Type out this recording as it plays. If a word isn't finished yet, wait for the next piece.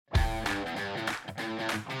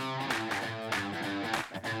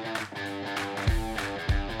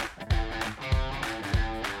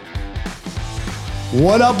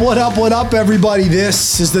What up, everybody?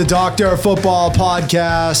 This is the Doctor of Football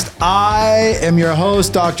podcast. I am your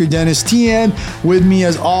host, Dr. Dennis Tian. With me,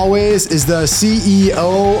 as always, is the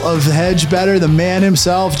CEO of Hedge Better, the man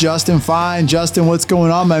himself, Justin Fine. Justin, what's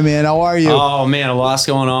going on, my man? How are you? Oh, man, a lot's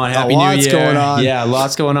going on. Happy New Year. Going on. Yeah,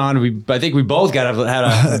 lots going on. I think we both had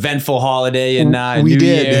a eventful holiday in we New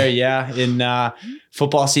did. Year. Yeah, in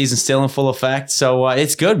football season still in full effect. So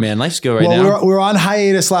it's good, man. Life's good now. We were on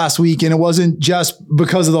hiatus last week, and it wasn't just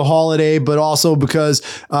because of the holiday, but also because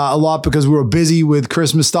because we were busy with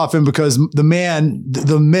Christmas stuff, and because the man,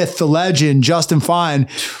 the myth, the legend, Justin Fine,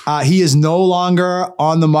 he is no longer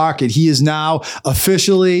on the market. He is now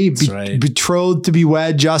officially betrothed to be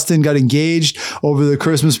wed. Justin got engaged over the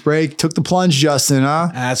Christmas break. Took the plunge, Justin, huh?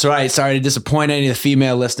 That's right. Sorry to disappoint any of the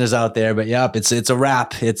female listeners out there, but yep, it's a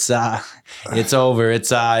wrap. It's over.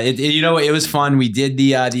 It was fun. We did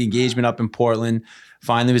the engagement up in Portland.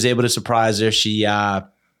 Finally was able to surprise her. She kind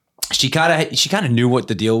of knew what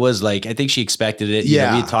the deal was. Like, I think she expected it.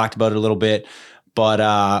 Yeah. We had talked about it a little bit, but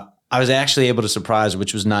I was actually able to surprise her,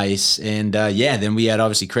 which was nice. And then we had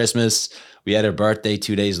obviously Christmas. We had her birthday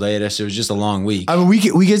 2 days later, so it was just a long week. I mean, we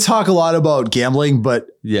could talk a lot about gambling, but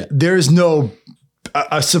there's no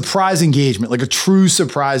a surprise engagement, like a true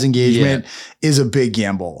surprise engagement is a big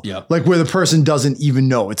gamble. Yep. Like where the person doesn't even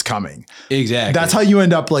know it's coming. Exactly. That's how you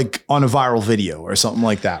end up like on a viral video or something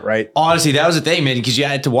like that, right? Honestly, that was the thing, man, because you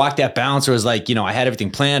had to walk that balance. It was like, I had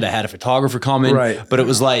everything planned. I had a photographer coming, right? But it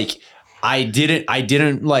was like, I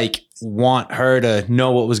didn't like want her to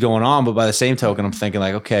know what was going on. But by the same token, I'm thinking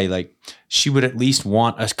like, okay, like she would at least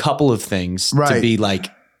want a couple of things to be like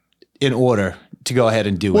in order to go ahead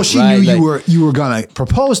and do it. Well, she knew you were going to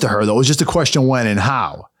propose to her, though. It was just a question when and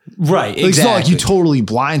how. Right, exactly. It's not like you totally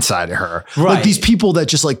blindsided her. Right. Like these people that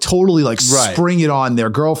just like totally like spring it on their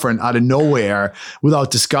girlfriend out of nowhere without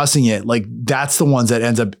discussing it. Like that's the ones that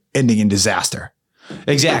ends up ending in disaster.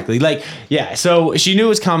 Exactly. Like, yeah. So she knew it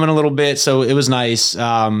was coming a little bit. So it was nice.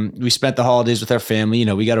 We spent the holidays with our family.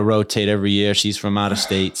 We got to rotate every year. She's from out of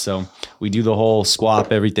state. So we do the whole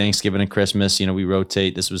swap every Thanksgiving and Christmas. We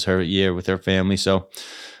rotate. This was her year with her family. So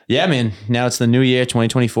yeah, man, now it's the new year,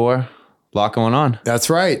 2024. A lot going on. That's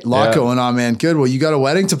right. A lot going on, man. Good. Well, you got a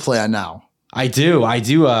wedding to plan now. I do.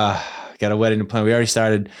 Got a wedding to plan. We already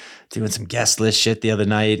started doing some guest list shit the other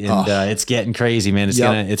night, and it's getting crazy, man.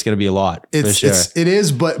 It's gonna be a lot for sure. It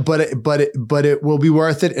is, but it will be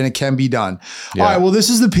worth it, and it can be done. Yeah. All right. Well, this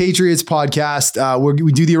is the Patriots podcast.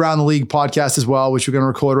 We do the Around the League podcast as well, which we're gonna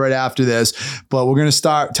record right after this. But we're gonna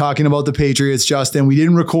start talking about the Patriots, Justin. We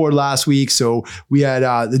didn't record last week, so we had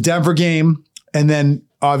the Denver game, and then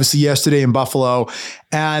obviously yesterday in Buffalo.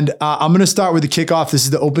 And I'm going to start with the kickoff. This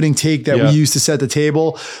is the opening take that we use to set the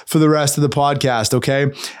table for the rest of the podcast.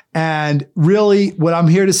 Okay. And really what I'm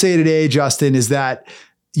here to say today, Justin, is that,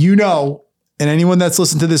 and anyone that's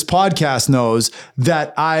listened to this podcast knows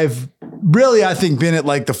that I've really, I think, been at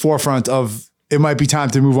like the forefront of it might be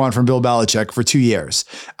time to move on from Bill Belichick for 2 years.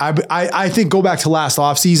 I think go back to last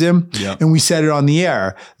offseason and we said it on the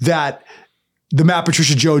air that the Matt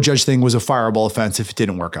Patricia Joe Judge thing was a fireable offense if it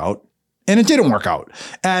didn't work out. And it didn't work out.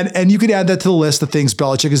 And you could add that to the list of things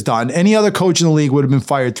Belichick has done. Any other coach in the league would have been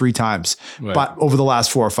fired 3 times but over the last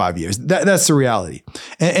 4 or 5 years. That's the reality.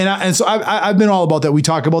 And so I've been all about that. We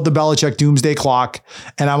talk about the Belichick doomsday clock,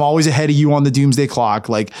 and I'm always ahead of you on the doomsday clock.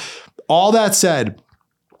 Like, all that said,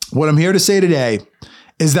 what I'm here to say today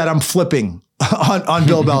is that I'm flipping on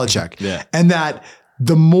Bill Belichick. And that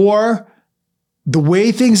the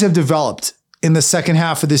way things have developed in the second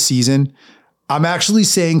half of this season, I'm actually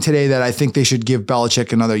saying today that I think they should give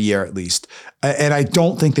Belichick another year at least. And I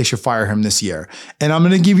don't think they should fire him this year. And I'm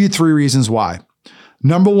going to give you 3 reasons why.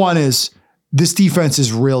 Number 1 is this defense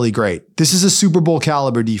is really great. This is a Super Bowl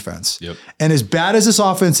caliber defense. Yep. And as bad as this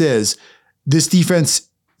offense is, this defense,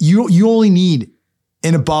 you only need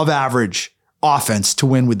an above average offense to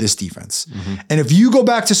win with this defense. Mm-hmm. And if you go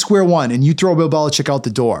back to square one and you throw Bill Belichick out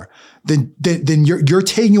the door, then you're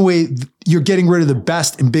taking away, you're getting rid of the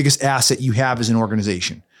best and biggest asset you have as an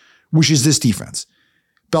organization, which is this defense.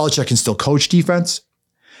 Belichick can still coach defense.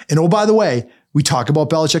 And oh, by the way, we talk about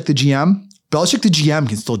Belichick the GM. Belichick the GM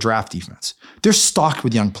can still draft defense. They're stocked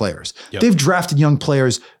with young players. Yep. They've drafted young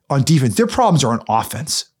players on defense. Their problems are on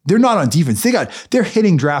offense. They're not on defense. They're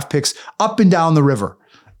hitting draft picks up and down the river.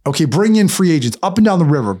 Okay, bring in free agents up and down the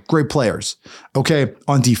river, great players, okay,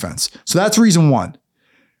 on defense. So that's reason 1.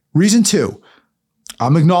 Reason 2,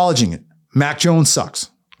 I'm acknowledging it. Mac Jones sucks,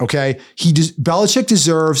 okay? Belichick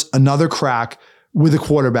deserves another crack with a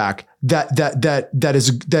quarterback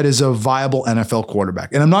that is a viable NFL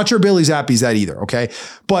quarterback. And I'm not sure Bailey Zappe's that either, okay?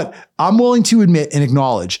 But I'm willing to admit and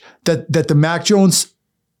acknowledge that the Mac Jones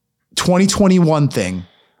 2021 thing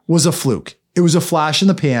was a fluke. It was a flash in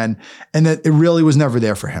the pan, and that it really was never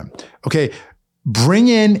there for him. Okay, bring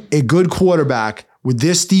in a good quarterback with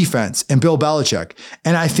this defense and Bill Belichick,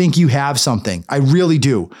 and I think you have something. I really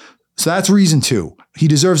do. So that's reason 2. He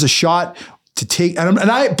deserves a shot to take, and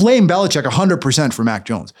I blame Belichick 100% for Mac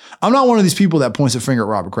Jones. I'm not one of these people that points a finger at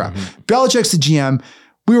Robert Kraft. Belichick's the GM.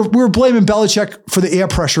 We were blaming Belichick for the air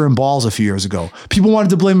pressure and balls a few years ago. People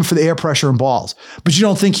wanted to blame him for the air pressure and balls. But you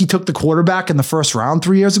don't think he took the quarterback in the first round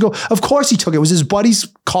 3 years ago? Of course he took it. It was his buddy's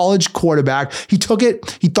college quarterback. He took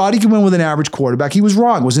it. He thought he could win with an average quarterback. He was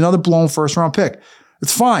wrong. It was another blown first round pick.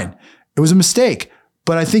 It's fine. It was a mistake.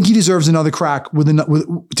 But I think he deserves another crack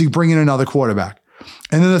to bring in another quarterback.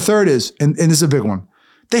 And then the third is, and this is a big one,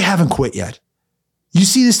 they haven't quit yet. You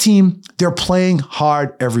see this team, they're playing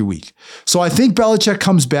hard every week. So I think Belichick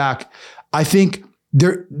comes back. I think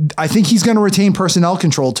he's going to retain personnel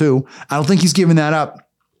control too. I don't think he's giving that up.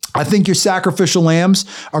 I think your sacrificial lambs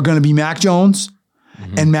are going to be Mac Jones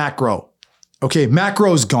and Matt Groh. Okay, Matt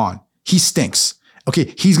Groh's gone. He stinks.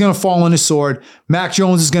 Okay, he's going to fall on his sword. Mac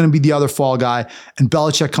Jones is going to be the other fall guy. And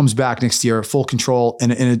Belichick comes back next year at full control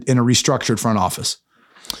in a restructured front office.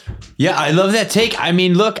 Yeah, I love that take. I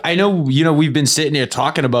mean, look, I know, we've been sitting here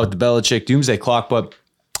talking about the Belichick doomsday clock, but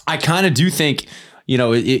I kind of do think,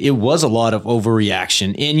 it was a lot of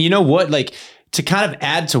overreaction. And you know what? Like, to kind of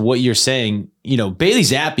add to what you're saying, Bailey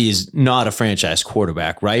Zappe is not a franchise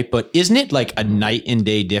quarterback, right? But isn't it like a night and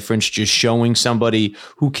day difference just showing somebody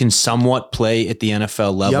who can somewhat play at the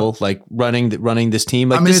NFL level, like running this team?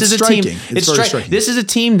 Like, this is a team. It's striking. This is a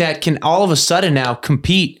team that can all of a sudden now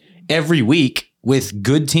compete every week with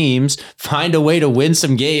good teams, find a way to win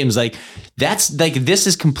some games. Like, that's like, this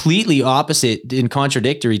is completely opposite and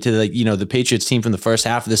contradictory to the Patriots team from the first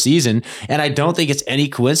half of the season. And I don't think it's any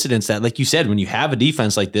coincidence that, like you said, when you have a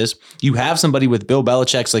defense like this, you have somebody with Bill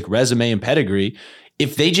Belichick's like resume and pedigree.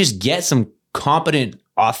 If they just get some competent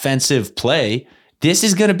offensive play, this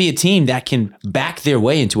is going to be a team that can back their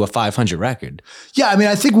way into a 500 record. Yeah. I mean,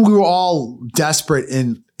 I think we were all desperate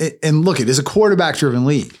and look, it is a quarterback driven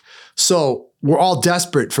league. So we're all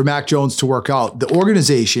desperate for Mac Jones to work out. The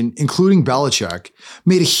organization, including Belichick,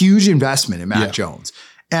 made a huge investment in Mac Jones.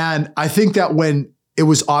 And I think that when it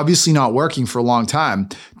was obviously not working for a long time,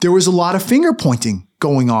 there was a lot of finger pointing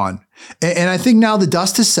going on. And I think now the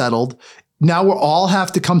dust has settled. Now we'll all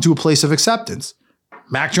have to come to a place of acceptance.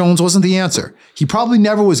 Mac Jones wasn't the answer. He probably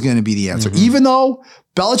never was going to be the answer, even though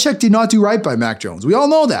Belichick did not do right by Mac Jones. We all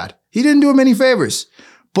know that. He didn't do him any favors.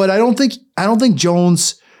 But I don't think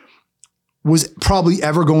Jones was probably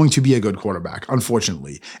ever going to be a good quarterback,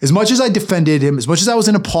 unfortunately. As much as I defended him, as much as I was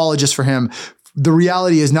an apologist for him, the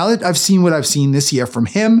reality is now that I've seen what I've seen this year from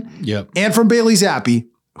him and from Bailey Zappe,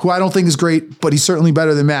 who I don't think is great, but he's certainly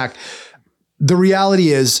better than Mac. The reality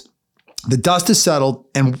is the dust has settled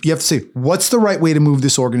and you have to say, what's the right way to move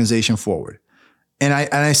this organization forward? And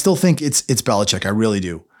I still think it's Belichick. I really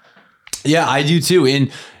do. Yeah, I do too.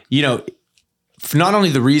 And, for not only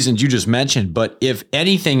the reasons you just mentioned, but if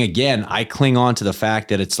anything, again, I cling on to the fact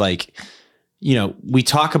that it's like, we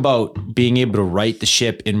talk about being able to right the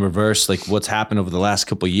ship in reverse, like what's happened over the last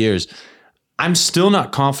couple of years. I'm still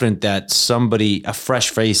not confident that a fresh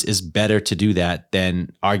face is better to do that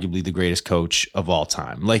than arguably the greatest coach of all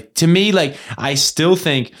time. Like, to me, like, I still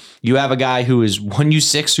think you have a guy who has won you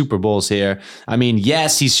 6 Super Bowls here. I mean,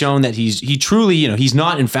 yes, he's shown that he truly, he's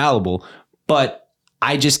not infallible, but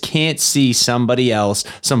I just can't see somebody else,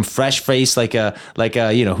 some fresh face, like a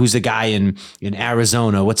who's the guy in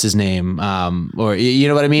Arizona? What's his name? Or you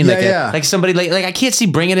know what I mean? Like somebody like I can't see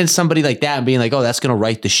bringing in somebody like that and being like, oh, that's going to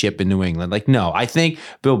right the ship in New England. Like, no, I think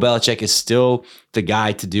Bill Belichick is still the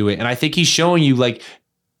guy to do it. And I think he's showing you, like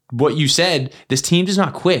what you said, this team does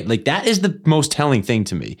not quit. Like, that is the most telling thing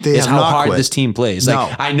to me, is how hard this team plays.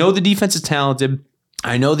 Like, I know the defense is talented.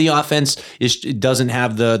 I know the offense doesn't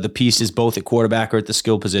have the pieces both at quarterback or at the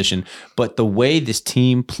skill position, but the way this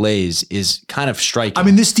team plays is kind of striking. I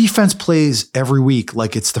mean, this defense plays every week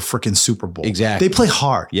like it's the freaking Super Bowl. Exactly. They play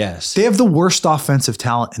hard. Yes. They have the worst offensive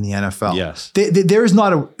talent in the NFL. Yes. There is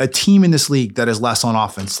not a team in this league that is less on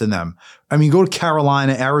offense than them. I mean, go to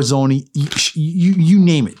Carolina, Arizona, you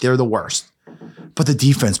name it. They're the worst. But the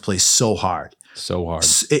defense plays so hard. So hard.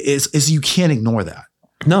 You can't ignore that.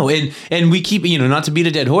 No, and we keep, not to beat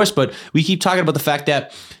a dead horse, but we keep talking about the fact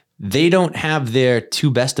that they don't have their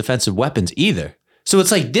 2 best defensive weapons either. So it's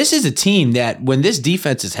like, this is a team that when this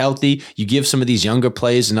defense is healthy, you give some of these younger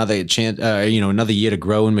players another chance, another year to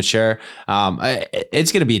grow and mature.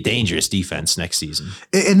 It's going to be a dangerous defense next season.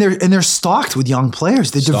 And they're stocked with young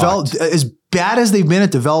players. They developed as bad as they've been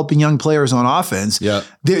at developing young players on offense. Yeah,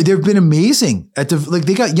 they've been amazing at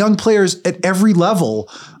they got young players at every level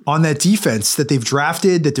on that defense that they've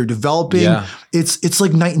drafted, that they're developing. Yeah. It's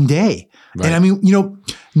like night and day. Right. And I mean,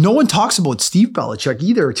 no one talks about Steve Belichick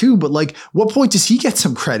either, too. But like, what point does he get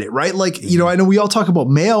some credit, right? Like, I know we all talk about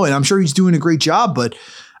Mayo, and I'm sure he's doing a great job. But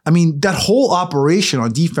I mean, that whole operation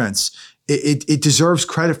on defense, it deserves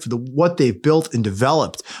credit for what they've built and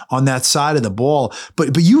developed on that side of the ball.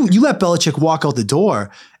 But you let Belichick walk out the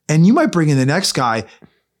door, and you might bring in the next guy.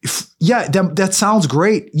 That sounds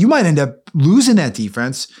great. You might end up losing that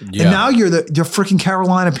defense. Yeah. And now you're the freaking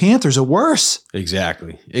Carolina Panthers or worse.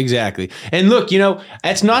 Exactly. And look,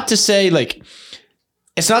 it's not to say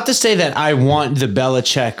that I want the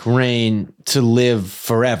Belichick reign to live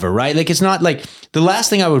forever, right? Like, it's not like the last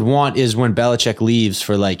thing I would want is when Belichick leaves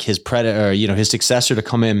for like his his successor to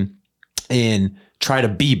come in and try to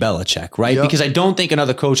be Belichick, right? Yep. Because I don't think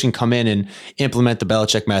another coach can come in and implement the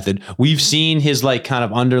Belichick method. We've seen his like kind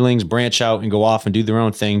of underlings branch out and go off and do their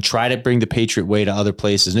own thing, try to bring the Patriot way to other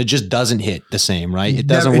places, and it just doesn't hit the same, right? It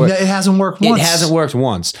doesn't work. It hasn't worked once. It hasn't worked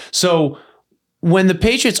once. So when the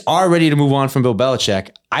Patriots are ready to move on from Bill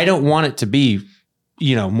Belichick, I don't want it to be,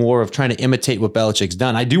 more of trying to imitate what Belichick's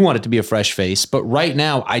done. I do want it to be a fresh face, but right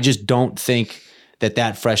now I just don't think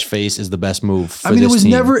that fresh face is the best move for this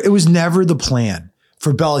team. It was never the plan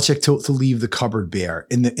for Belichick to leave the cupboard bare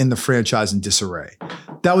in the franchise in disarray.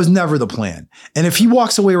 That was never the plan. And if he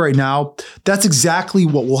walks away right now, that's exactly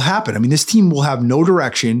what will happen. I mean, this team will have no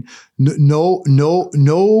direction, no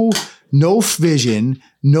vision,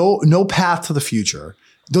 no path to the future.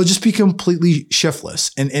 They'll just be completely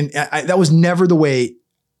shiftless. And that was never the way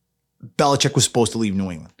Belichick was supposed to leave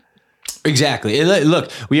New England. Exactly.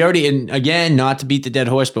 Look, we already, and again, not to beat the dead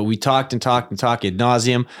horse, but we talked ad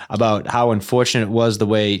nauseum about how unfortunate it was the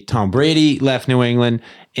way Tom Brady left New England.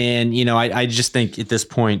 And, I just think at this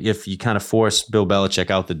point, if you kind of force Bill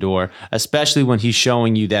Belichick out the door, especially when he's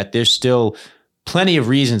showing you that there's still plenty of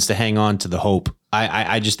reasons to hang on to the hope,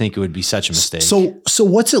 I just think it would be such a mistake. So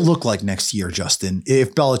what's it look like next year, Justin,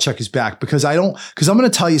 if Belichick is back? Because I'm going to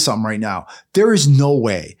tell you something right now. There is no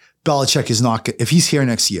way Belichick is not, if he's here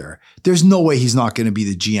next year, there's no way he's not going to be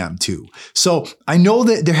the GM too. So I know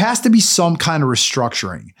that there has to be some kind of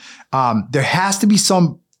restructuring. There has to be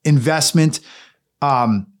some investment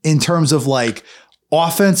in terms of like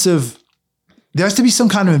offensive. There has to be some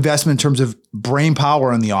kind of investment in terms of brain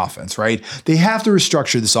power on the offense, right? They have to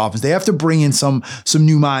restructure this offense. They have to bring in some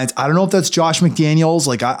new minds. I don't know if that's Josh McDaniels.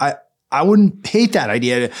 Like I wouldn't hate that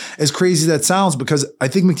idea, as crazy as that sounds, because I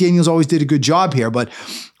think McDaniels always did a good job here. But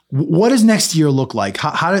what does next year look like?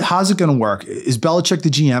 How's it going to work? Is Belichick the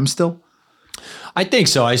GM still? I think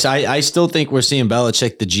so. I still think we're seeing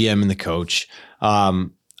Belichick the GM and the coach.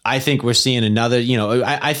 I think we're seeing another,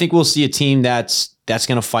 I think we'll see a team that's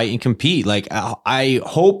going to fight and compete. Like, I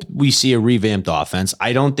hope we see a revamped offense.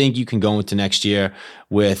 I don't think you can go into next year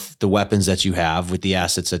with the weapons that you have, with the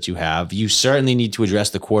assets that you have. You certainly need to address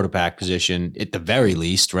the quarterback position at the very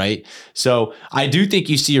least, right? So I do think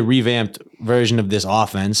you see a revamped version of this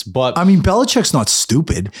offense, but I mean, Belichick's not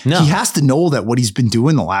stupid. No. He has to know that what he's been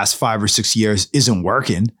doing the last 5 or 6 years isn't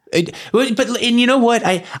working. But you know what?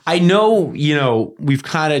 I know, we've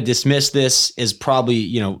kind of dismissed this as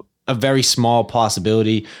probably, a very small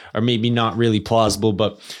possibility, or maybe not really plausible,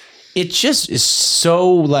 but it just is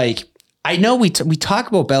so like, I know we talk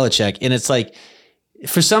about Belichick, and it's like,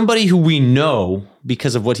 for somebody who we know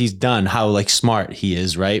because of what he's done, how like smart he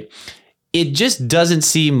is, right? It just doesn't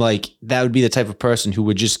seem like that would be the type of person who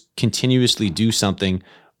would just continuously do something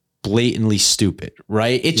blatantly stupid,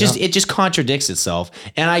 right? It just contradicts itself.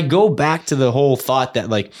 And I go back to the whole thought that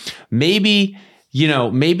like maybe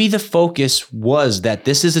the focus was that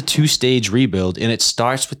this is a 2-stage rebuild and it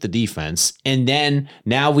starts with the defense. And then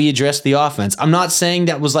now we address the offense. I'm not saying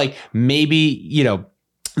that was like maybe,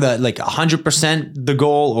 the like 100% the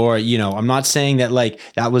goal, or, I'm not saying that like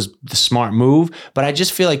that was the smart move, but I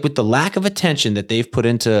just feel like with the lack of attention that they've put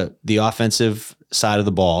into the offensive side of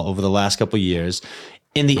the ball over the last couple of years,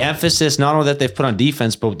 in the emphasis, not only that they've put on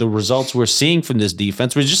defense, but the results we're seeing from this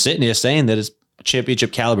defense, we're just sitting here saying that it's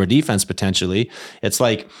championship caliber defense potentially. It's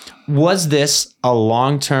like, was this a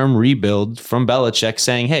long-term rebuild from Belichick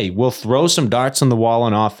saying, hey, we'll throw some darts on the wall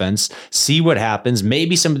on offense, see what happens.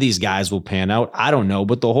 Maybe some of these guys will pan out. I don't know.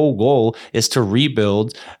 But the whole goal is to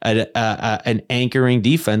rebuild an anchoring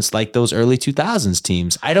defense like those early 2000s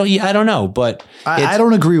teams. I don't know, but I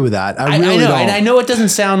don't agree with that. I really know, don't. And I know it doesn't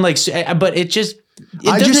sound like, but I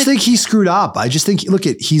just think he screwed up. I just think,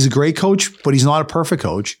 he's a great coach, but he's not a perfect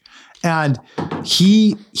coach. And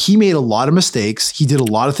he made a lot of mistakes. He did a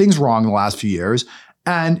lot of things wrong in the last few years.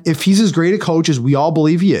 And if he's as great a coach as we all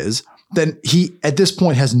believe he is, then he, at this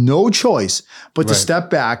point, has no choice but to step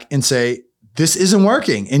back and say, this isn't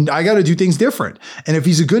working and I got to do things different. And if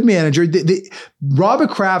he's a good manager, Robert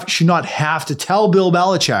Kraft should not have to tell Bill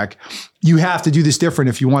Belichick, you have to do this different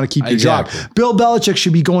if you want to keep your job. Bill Belichick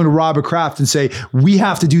should be going to Robert Kraft and say, we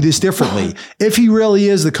have to do this differently if he really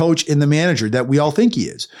is the coach and the manager that we all think he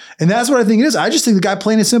is. And that's what I think it is. I just think the guy,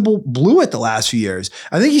 plain and simple, blew it the last few years.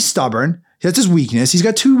 I think he's stubborn. That's his weakness. He's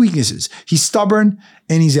got two weaknesses. He's stubborn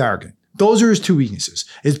and he's arrogant. Those are his two weaknesses.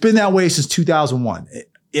 It's been that way since 2001.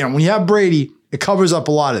 When you have Brady, it covers up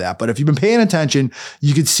a lot of that. But if you've been paying attention,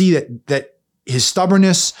 you could see that his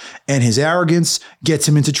stubbornness and his arrogance gets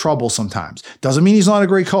him into trouble sometimes. Doesn't mean he's not a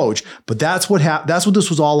great coach, but that's what this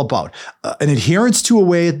was all about. An adherence to a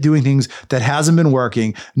way of doing things that hasn't been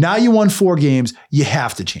working. Now you won 4 games. You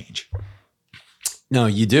have to change. No,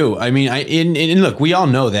 you do. I mean, and look, we all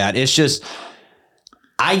know that. It's just,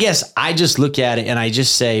 I guess I just look at it and I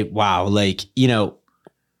just say, wow,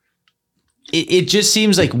 it just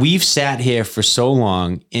seems like we've sat here for so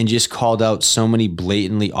long and just called out so many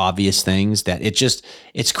blatantly obvious things that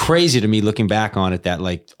it's crazy to me looking back on it that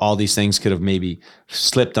like all these things could have maybe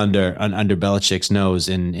slipped under Belichick's nose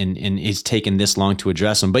and it's taken this long to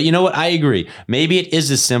address them. But you know what? I agree. Maybe it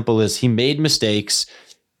is as simple as he made mistakes.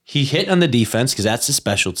 He hit on the defense because that's his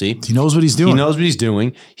specialty. He knows what he's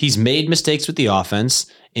doing. He's made mistakes with the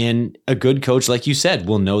offense. And a good coach, like you said,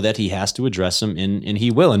 will know that he has to address them, and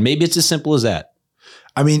he will. And maybe it's as simple as that.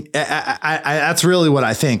 I mean, that's really what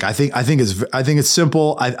I think. I think it's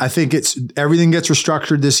simple. I think it's everything gets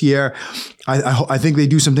restructured this year. I think they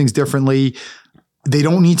do some things differently. They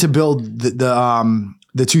don't need to build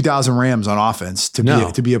the 2000 Rams on offense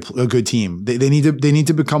to be a good team. They need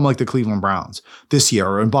to become like the Cleveland Browns this year,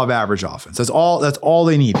 or above average offense. That's all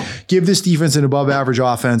they need. Give this defense an above average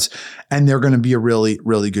offense and they're going to be a really,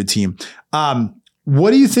 really good team.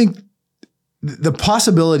 What do you think the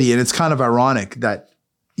possibility, and it's kind of ironic that,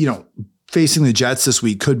 facing the Jets this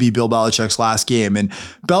week could be Bill Belichick's last game, and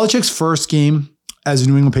Belichick's first game as a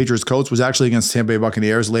New England Patriots coach was actually against Tampa Bay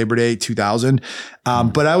Buccaneers, Labor Day 2000.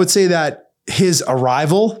 But I would say that his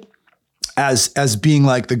arrival as being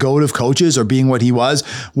like the GOAT of coaches, or being what he was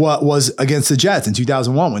against the Jets in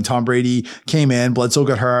 2001 when Tom Brady came in, Bledsoe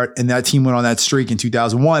got hurt, and that team went on that streak in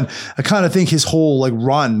 2001. I kind of think his whole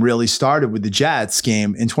run really started with the Jets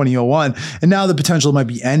game in 2001, and now the potential might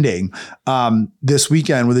be ending this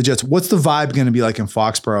weekend with the Jets. What's the vibe going to be like in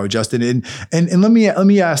Foxborough, Justin? And let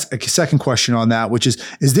me ask a second question on that, which is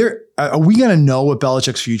are we going to know what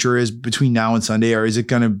Belichick's future is between now and Sunday, or is it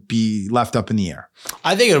going to be left up in the air?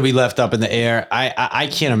 I think it'll be left up in the air. I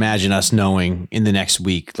can't imagine us knowing in the next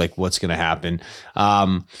week what's going to happen.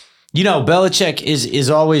 Belichick is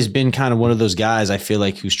always been kind of one of those guys, I feel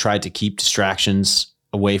like, who's tried to keep distractions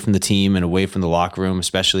away from the team and away from the locker room,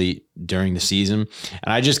 especially during the season.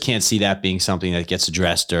 And I just can't see that being something that gets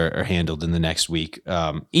addressed or handled in the next week.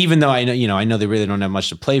 Even though I know they really don't have much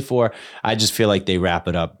to play for, I just feel like they wrap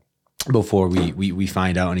it up before we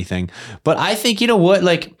find out anything. But I think,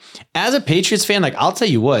 as a Patriots fan, I'll tell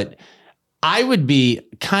you what, I would be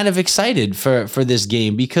kind of excited for this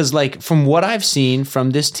game because from what I've seen from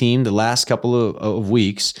this team the last couple of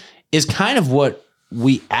weeks is kind of what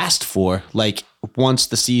we asked for. Once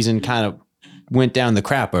the season kind of went down the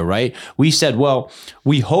crapper, right? We said, well,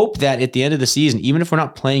 we hope that at the end of the season, even if we're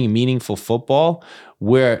not playing meaningful football,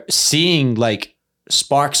 we're seeing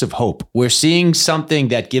sparks of hope. We're seeing something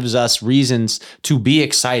that gives us reasons to be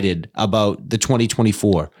excited about the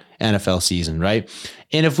 2024 NFL season, right?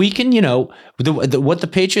 And if we can, what the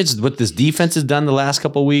Patriots, what this defense has done the last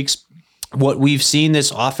couple of weeks, what we've seen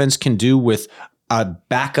this offense can do with a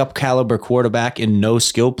backup caliber quarterback and no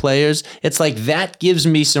skill players, it's that gives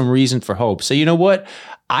me some reason for hope. So you know what?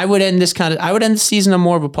 I would end the season on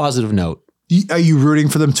more of a positive note. Are you rooting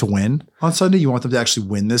for them to win on Sunday? You want them to actually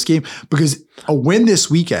win this game? Because a win this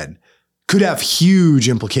weekend could have huge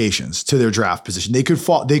implications to their draft position. They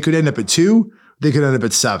could end up at 2. They could end up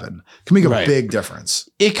at 7. It can make a big difference.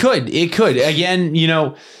 It could. Again,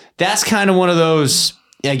 that's kind of one of those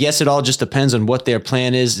I guess it all just depends on what their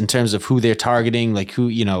plan is in terms of who they're targeting, like who,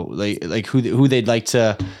 who they'd like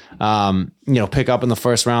to, pick up in the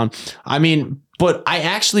first round. I mean, but I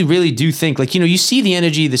actually really do think, like, you see the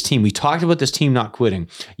energy of this team. We talked about this team not quitting.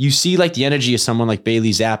 You see like the energy of someone like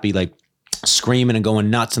Bailey Zappi, like screaming and going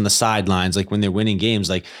nuts on the sidelines, like when they're winning games.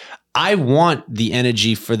 Like, I want the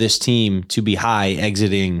energy for this team to be high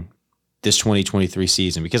exiting this 2023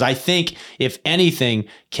 season, because I think if anything,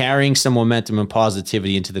 carrying some momentum and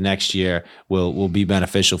positivity into the next year will be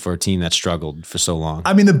beneficial for a team that struggled for so long.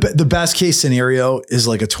 I mean, the best case scenario is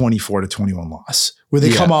like a 24-21 loss where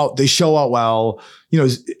they come out, they show out well,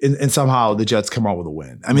 and somehow the Jets come out with a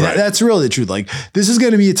win. I mean, that's really the truth. Like, this is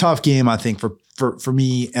going to be a tough game, I think, for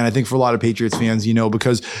me, and I think for a lot of Patriots fans,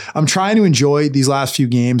 because I'm trying to enjoy these last few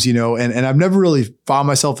games, and I've never really found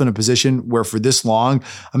myself in a position where for this long,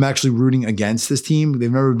 I'm actually rooting against this team. They've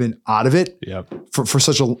never been out of it for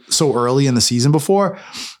so early in the season before.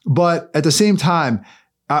 But at the same time,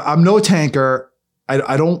 I'm no tanker.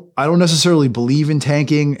 I don't necessarily believe in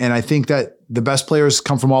tanking. And I think that the best players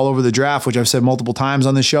come from all over the draft, which I've said multiple times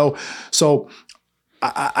on this show. So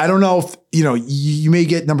I don't know if, you may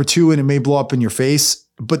get number 2 and it may blow up in your face.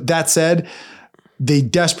 But that said, they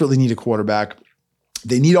desperately need a quarterback.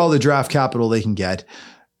 They need all the draft capital they can get.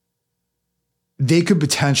 They could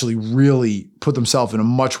potentially really put themselves in a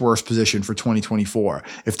much worse position for 2024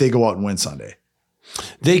 if they go out and win Sunday.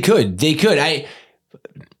 They could. Let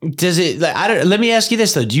me ask you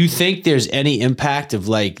this though. Do you think there's any impact of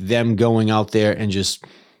like them going out there and just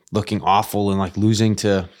looking awful and like losing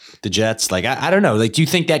to the Jets? Like, I don't know. Like, do you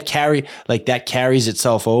think that carries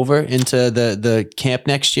itself over into the camp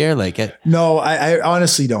next year? Like, no, I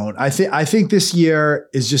honestly don't. I think this year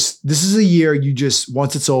this is a year you just,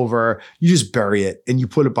 once it's over, you just bury it and you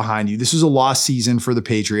put it behind you. This was a lost season for the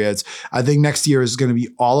Patriots. I think next year is going to be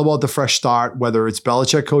all about the fresh start, whether it's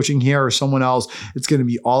Belichick coaching here or someone else. It's going to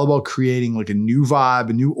be all about creating like a new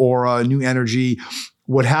vibe, a new aura, a new energy.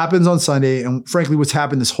 What happens on Sunday, and frankly, what's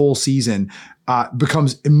happened this whole season,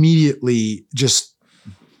 becomes immediately just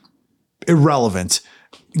irrelevant,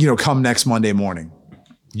 come next Monday morning.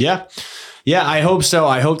 Yeah. Yeah, I hope so.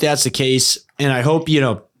 I hope that's the case. And I hope,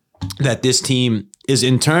 that this team is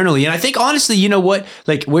internally. And I think honestly, you know what,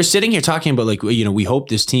 like we're sitting here talking about like, we hope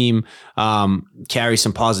this team carries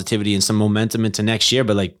some positivity and some momentum into next year.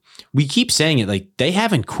 But like we keep saying it, like they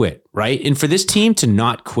haven't quit, right? And for this team to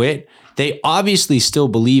not quit, they obviously still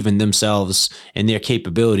believe in themselves and their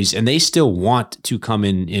capabilities, and they still want to come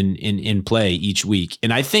in play each week.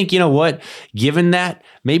 And I think, you know what, given that,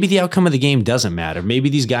 maybe the outcome of the game doesn't matter. Maybe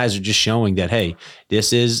these guys are just showing that, hey,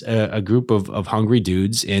 this is a group of hungry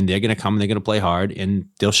dudes, and they're going to come and they're going to play hard, and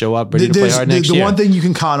they'll show up ready to play hard next year. The one thing you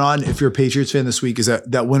can count on if you're a Patriots fan this week is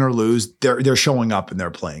that win or lose, they're showing up and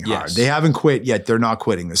they're playing hard. They haven't quit yet. They're not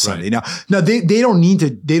quitting this Sunday. Now they don't need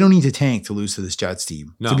to tank to lose to this Jets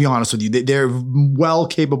team. No. To be honest with you, they're well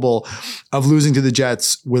capable of losing to the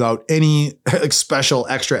Jets without any special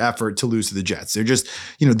extra effort to lose to the Jets. They're just,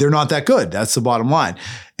 they're not that good. That's the bottom line.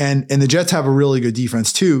 And the Jets have a really good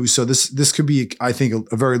defense too. So this could be, I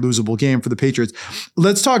think, a very losable game for the Patriots.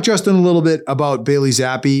 Let's talk, Justin, a little bit about Bailey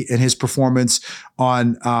Zappi and his performance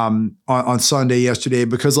on Sunday yesterday,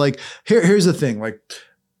 because like here's the thing. Like,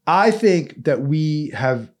 I think that we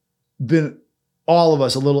have been, all of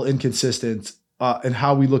us, a little inconsistent in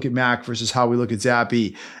how we look at Mac versus how we look at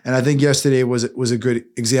Zappi. And I think yesterday was a good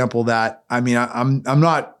example of that. I mean, I'm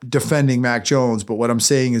not defending Mac Jones, but what I'm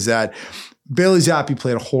saying is that Bailey Zappi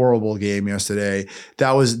played a horrible game yesterday.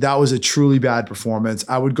 That was a truly bad performance.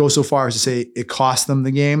 I would go so far as to say it cost them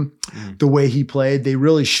the game. The way he played. They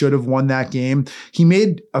really should have won that game. He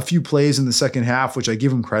made a few plays in the second half, which I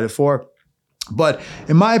give him credit for. But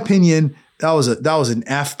in my opinion, that was an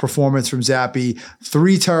F performance from Zappi.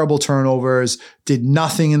 3 terrible turnovers, did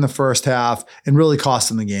nothing in the first half, and really cost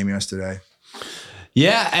them the game yesterday.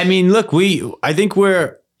 Yeah, I mean, look, I think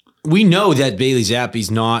we know that Bailey Zappi's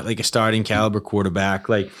not like a starting caliber quarterback.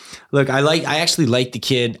 Like, look, I actually like the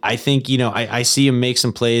kid. I think, I see him make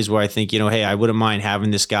some plays where I think, hey, I wouldn't mind having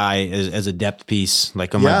this guy as a depth piece,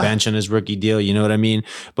 like on my bench on his rookie deal. You know what I mean?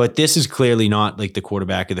 But this is clearly not like the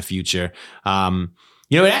quarterback of the future.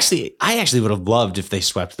 I actually would have loved if they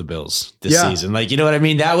swept the Bills this season. Like, you know what I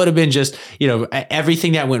mean? That would have been just,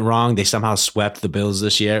 everything that went wrong, they somehow swept the Bills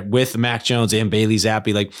this year with Mac Jones and Bailey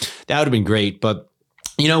Zappi. Like, that would have been great. But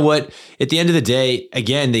you know what? At the end of the day,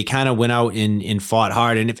 again, they kind of went out and fought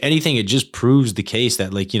hard. And if anything, it just proves the case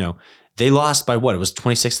that, like, they lost by what? It was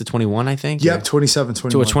 26-21, I think. Yep,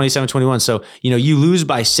 27-21. To a 27-21. So, you lose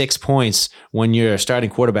by 6 points when your starting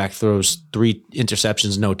quarterback throws 3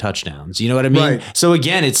 interceptions, no touchdowns. You know what I mean? Right. So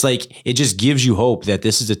again, it's like, it just gives you hope that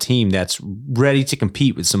this is a team that's ready to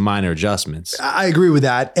compete with some minor adjustments. I agree with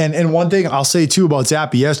that. And one thing I'll say too about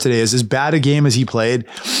Zappe yesterday is, as bad a game as he played,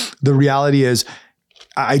 the reality is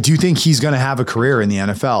I do think he's going to have a career in the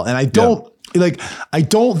NFL. And I don't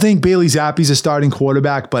think Bailey Zappe's a starting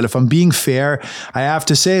quarterback, but if I'm being fair, I have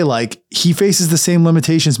to say, like, he faces the same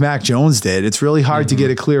limitations Mac Jones did. It's really hard to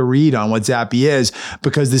get a clear read on what Zappe is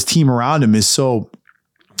because this team around him is so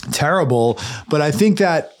terrible. But I think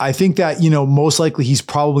that, most likely he's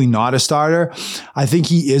probably not a starter. I think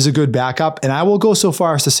he is a good backup. And I will go so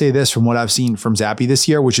far as to say this from what I've seen from Zappe this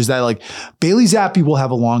year, which is that, like, Bailey Zappe will have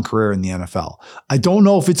a long career in the NFL. I don't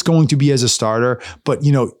know if it's going to be as a starter, but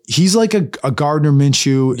he's like a Gardner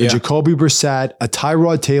Minshew, a Jacoby Brissett, a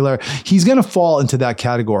Tyrod Taylor. He's going to fall into that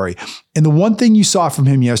category. And the one thing you saw from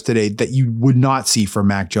him yesterday that you would not see from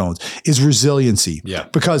Mac Jones is resiliency. Yeah.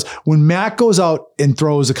 Because when Mac goes out and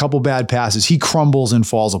throws a couple bad passes, he crumbles and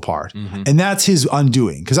falls apart. And that's his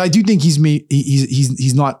undoing. Because I do think he's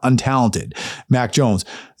not untalented, Mac Jones.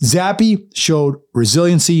 Zappe showed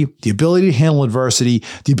resiliency, the ability to handle adversity,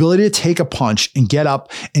 the ability to take a punch and get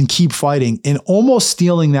up and keep fighting, and almost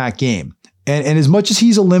stealing that game. And as much as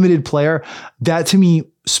he's a limited player, that to me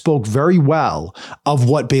spoke very well of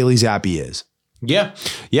what Bailey Zappe is. Yeah,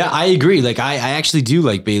 I agree. Like, I actually do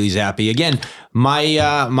like Bailey Zappe. Again,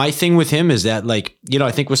 my thing with him is that, like,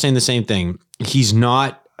 I think we're saying the same thing. He's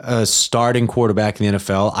not a starting quarterback in the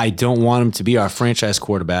NFL. I don't want him to be our franchise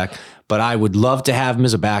quarterback, but I would love to have him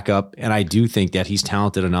as a backup. And I do think that he's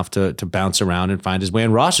talented enough to bounce around and find his way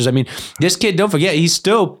in rosters. I mean, this kid, don't forget, he's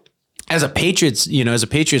still, as a Patriots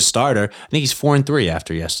starter, I think he's 4-3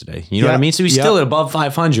 after yesterday. You know what I mean? So he's still at above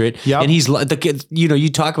 500. Yep. And he's the kid, you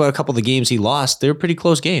talk about a couple of the games he lost, they're pretty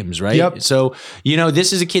close games, right? Yep. So,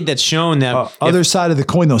 this is a kid that's shown that other side of the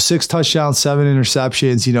coin though, 6 touchdowns, 7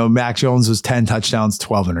 interceptions, Mac Jones was 10 touchdowns,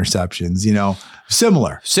 12 interceptions,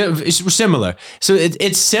 similar. So it's similar. So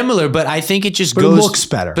it's similar, but I think it just But goes. it looks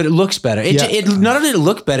better. But it looks better. It not only did it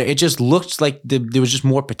look better, it just looks like there was just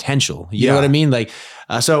more potential. You know what I mean? Like,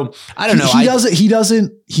 so I don't know.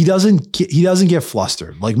 He doesn't get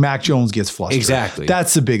flustered like Mac Jones gets flustered. Exactly.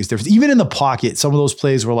 That's the biggest difference. Even in the pocket, some of those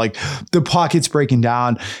plays were like the pocket's breaking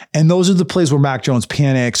down, and those are the plays where Mac Jones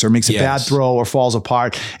panics or makes a bad throw or falls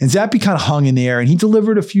apart. And Zappe kind of hung in there, and he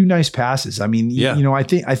delivered a few nice passes. I mean,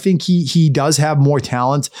 I think he does have more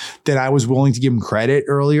talent than I was willing to give him credit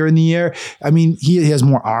earlier in the year. I mean, he has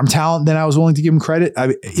more arm talent than I was willing to give him credit.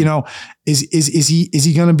 Is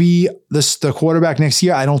he going to be the quarterback next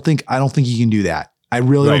year? I don't think he can do that. I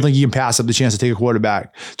really don't think he can pass up the chance to take a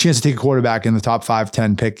quarterback in the top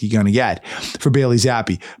 5-10 pick you're going to get for Bailey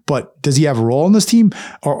Zappe. But does he have a role in this team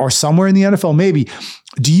or somewhere in the NFL? Maybe.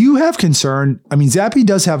 Do you have concern? I mean, Zappe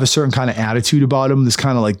does have a certain kind of attitude about him, this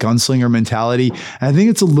kind of like gunslinger mentality. And I think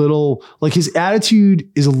it's a little like his attitude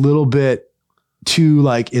is a little bit too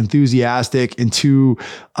like enthusiastic and too,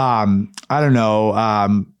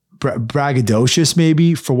 braggadocious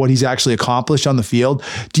maybe for what he's actually accomplished on the field.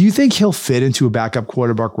 Do you think he'll fit into a backup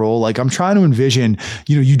quarterback role? Like, I'm trying to envision,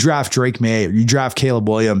 you draft Drake May or you draft Caleb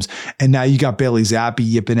Williams, and now you got Bailey Zappe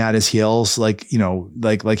yipping at his heels, like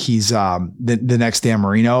he's the next Dan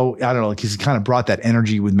Marino. I don't know, like he's kind of brought that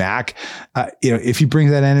energy with Mac. If he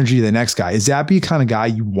brings that energy to the next guy, is Zappe the kind of guy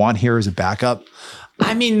you want here as a backup?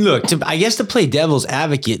 I mean, look, I guess to play devil's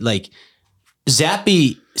advocate, like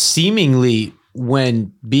Zappe seemingly,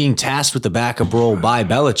 when being tasked with the backup role by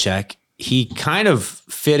Belichick, he kind of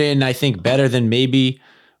fit in, I think, better than maybe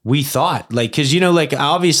we thought. Like, cause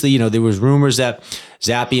obviously, there was rumors that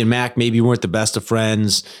Zappe and Mac maybe weren't the best of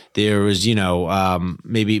friends. There was,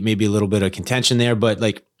 maybe a little bit of contention there, but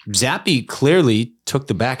like Zappe clearly took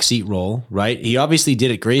the backseat role, right? He obviously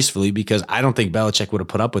did it gracefully because I don't think Belichick would have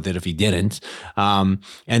put up with it if he didn't. And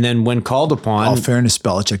then when called upon, all fairness,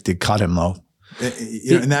 Belichick did cut him though.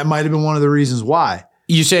 And that might have been one of the reasons why.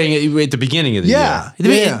 You're saying at the beginning of the year. At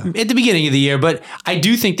the beginning of the year. But I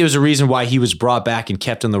do think there's a reason why he was brought back and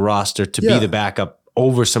kept on the roster to be the backup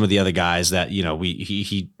over some of the other guys that,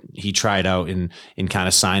 he tried out and kind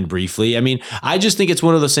of signed briefly. I mean, I just think it's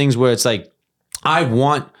one of those things where it's like, I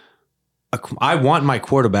want my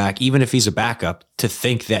quarterback, even if he's a backup, to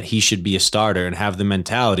think that he should be a starter and have the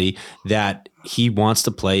mentality that he wants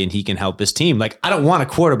to play and he can help his team. Like, I don't want a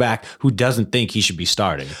quarterback who doesn't think he should be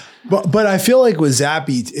starting. But I feel like with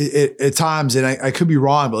Zappe at times, and I could be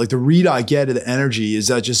wrong, but like the read I get of the energy is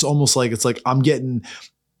that just almost like, it's like I'm getting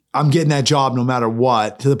I'm getting that job no matter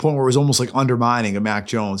what, to the point where it was almost like undermining a Mac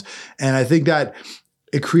Jones. And I think that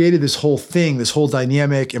it created this whole thing, this whole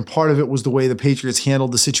dynamic. And part of it was the way the Patriots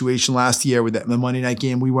handled the situation last year with the Monday night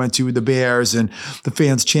game we went to with the Bears and the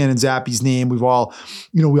fans chanting Zappy's name. We all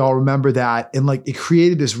remember that. And like, it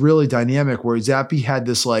created this really dynamic where Zappy had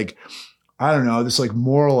this like, I don't know, this like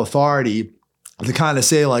moral authority to kind of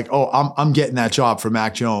say like, oh, I'm getting that job for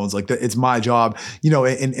Mac Jones. Like it's my job,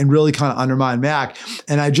 and really kind of undermine Mac.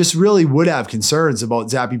 And I just really would have concerns about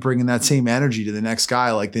Zappy bringing that same energy to the next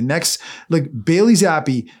guy. Like Bailey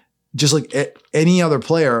Zappy, just like any other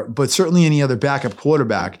player, but certainly any other backup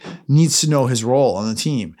quarterback, needs to know his role on the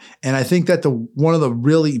team. And I think that one of the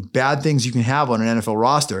really bad things you can have on an NFL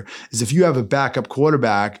roster is if you have a backup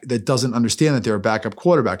quarterback that doesn't understand that they're a backup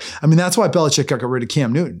quarterback. I mean, that's why Belichick got rid of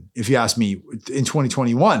Cam Newton, if you ask me, in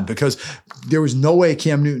 2021, because there was no way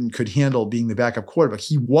Cam Newton could handle being the backup quarterback.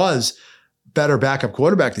 He was better backup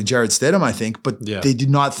quarterback than Jarrett Stidham, I think, but they did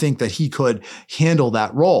not think that he could handle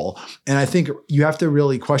that role. And I think you have to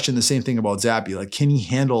really question the same thing about Zappy. Like, can he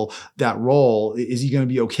handle that role? Is he going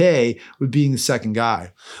to be okay with being the second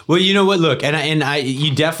guy? Well, you know what? Look, and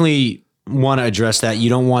you definitely want to address that. You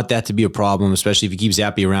don't want that to be a problem, especially if you keep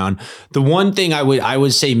Zappy around. The one thing I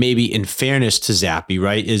would say, maybe in fairness to Zappy,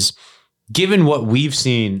 right, is given what we've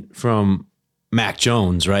seen from Mac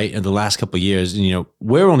Jones, right, in the last couple of years, and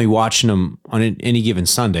we're only watching him on any given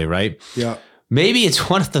Sunday, right? Yeah. Maybe it's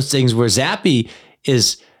one of those things where Zappy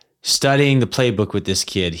is studying the playbook with this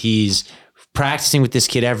kid. He's practicing with this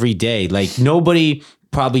kid every day. Like, nobody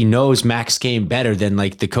probably knows Mac's game better than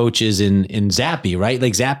like the coaches in Zappy, right?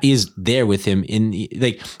 Like, Zappy is there with him and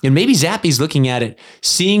maybe Zappy's looking at it,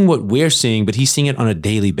 seeing what we're seeing, but he's seeing it on a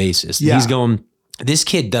daily basis. Yeah. He's going, this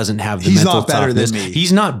kid doesn't have the mental toughness.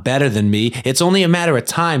 He's not better than me. It's only a matter of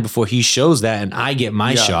time before he shows that and I get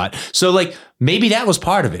my shot. So like, maybe that was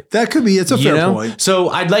part of it. That could be. It's a fair point. So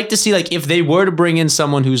I'd like to see, like, if they were to bring in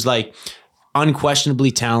someone who's like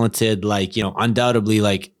unquestionably talented, like, undoubtedly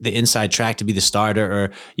like the inside track to be the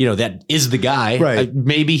starter, or, that is the guy, right?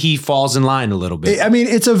 Maybe he falls in line a little bit. I mean,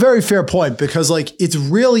 it's a very fair point, because like, it's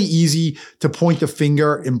really easy to point the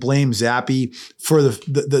finger and blame Zappy for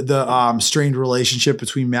the strained relationship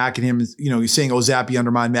between Mac and him. He's saying, oh, Zappy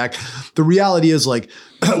undermined Mac. The reality is, like,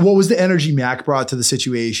 what was the energy Mac brought to the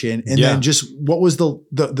situation? And then just what was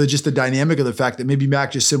the dynamic of the fact that maybe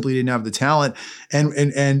Mac just simply didn't have the talent, and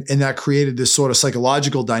that created this sort of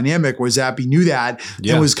psychological dynamic where Zappy knew that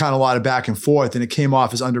and was kind of a lot of back and forth, and it came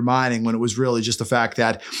off as undermining when it was really just the fact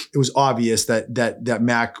that it was obvious that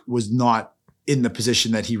Mac was not in the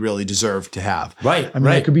position that he really deserved to have. Right. I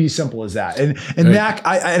mean, it could be as simple as that. And Mac,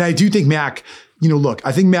 I do think Mac, look,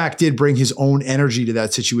 I think Mac did bring his own energy to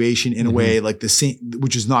that situation in a way, like the same,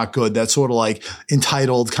 which is not good. That sort of like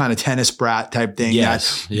entitled kind of tennis brat type thing.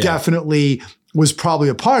 Yes. That definitely was probably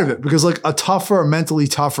a part of it, because like a mentally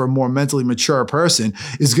tougher, more mentally mature person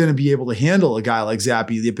is going to be able to handle a guy like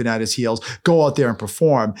Zappy lipping at his heels, go out there and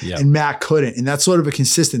perform. And Mac couldn't. And that's sort of a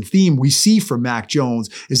consistent theme we see from Mac Jones,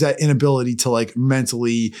 is that inability to like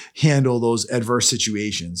mentally handle those adverse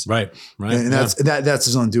situations. Right. And that's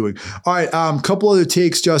his undoing. All right. Couple other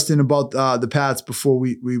takes, Justin, about the Pats before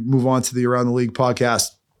we move on to the Around the League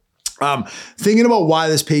podcast. Thinking about why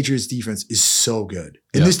this Patriots defense is so good.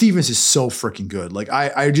 And this defense is so freaking good. Like,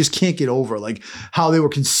 I just can't get over like how they were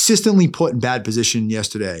consistently put in bad position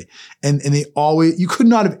yesterday. And they always, you could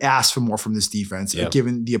not have asked for more from this defense,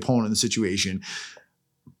 given the opponent and the situation.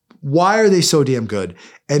 Why are they so damn good?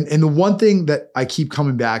 And the one thing that I keep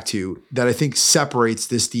coming back to that I think separates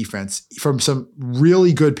this defense from some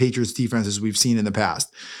really good Patriots defenses we've seen in the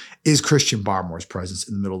past is Christian Barmore's presence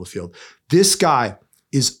in the middle of the field. This guy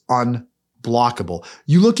is unblockable.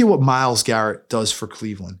 You look at what Myles Garrett does for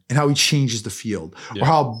Cleveland and how he changes the field, or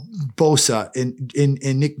how Bosa and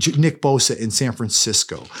Nick Bosa in San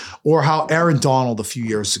Francisco, or how Aaron Donald a few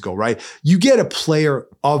years ago, right? You get a player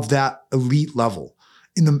of that elite level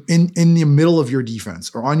in the middle of your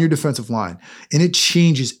defense or on your defensive line, and it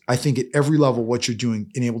changes, I think, at every level what you're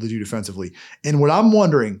doing and able to do defensively. And what I'm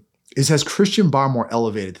wondering is, has Christian Barmore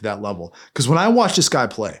elevated to that level? Because when I watch this guy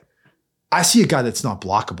play, I see a guy that's not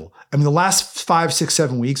blockable. I mean, the last 5, 6,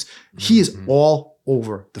 7 weeks, he is all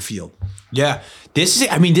over the field. Yeah. This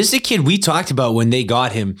is a kid we talked about when they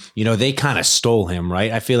got him. They kind of stole him,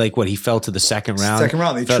 right? I feel like he fell to the second round.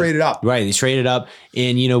 They traded up. Right. They traded up.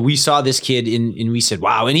 And, we saw this kid and we said,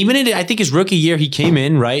 wow. And even I think his rookie year, he came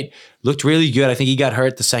in, right? Looked really good. I think he got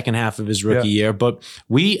hurt the second half of his rookie year. But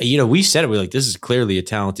we said it. We're like, this is clearly a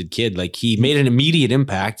talented kid. Like, he made an immediate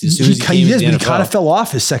impact as soon as he came into the NFL. He kind of fell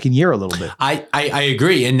off his second year a little bit. I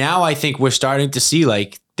agree. And now I think we're starting to see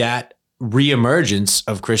like that reemergence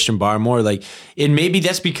of Christian Barmore. Like, and maybe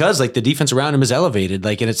that's because like the defense around him is elevated.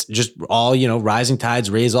 Like, and it's just all, rising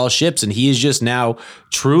tides raise all ships. And he is just now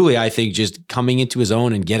truly, I think, just coming into his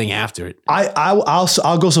own and getting after it.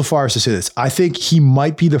 I'll go so far as to say this. I think he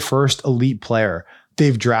might be the first elite player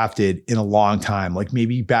they've drafted in a long time, like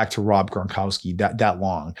maybe back to Rob Gronkowski, that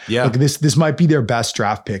long. Yeah. Like this might be their best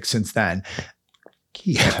draft pick since then.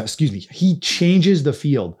 He changes the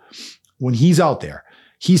field when he's out there.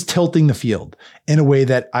 He's tilting the field in a way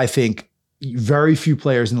that I think very few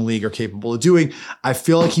players in the league are capable of doing. I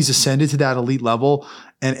feel like he's ascended to that elite level.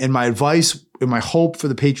 And my advice and my hope for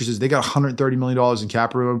the Patriots is they got $130 million in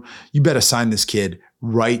cap room. You better sign this kid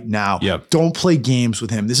right now. Yep. Don't play games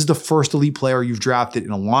with him. This is the first elite player you've drafted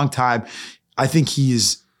in a long time. I think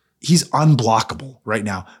he's unblockable right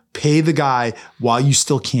now. Pay the guy while you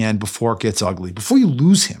still can before it gets ugly, before you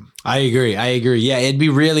lose him. I agree. Yeah, it'd be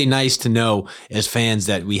really nice to know as fans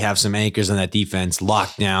that we have some anchors on that defense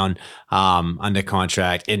locked down under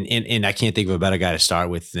contract. And I can't think of a better guy to start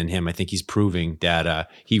with than him. I think he's proving that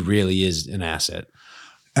he really is an asset.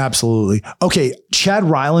 Absolutely. Okay, Chad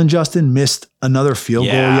Ryland, Justin, missed another field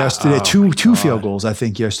goal yesterday. Two field goals, I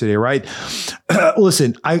think, yesterday, right?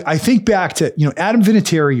 Listen, I think back to, Adam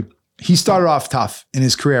Vinatieri. He started off tough in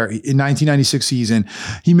his career. In 1996 season,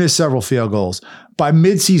 he missed several field goals. By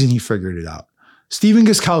midseason, he figured it out. Steven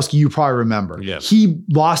Gostkowski, you probably remember. Yep. He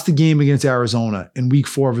lost the game against Arizona in week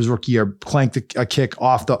 4 of his rookie year, clanked a kick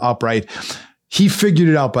off the upright. He figured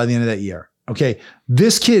it out by the end of that year. Okay,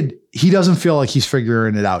 this kid, he doesn't feel like he's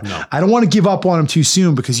figuring it out. No. I don't want to give up on him too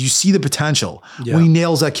soon because you see the potential when he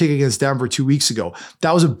nails that kick against Denver 2 weeks ago.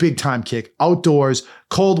 That was a big time kick, outdoors,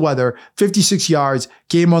 cold weather, 56 yards,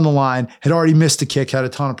 game on the line, had already missed a kick, had a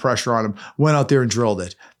ton of pressure on him, went out there and drilled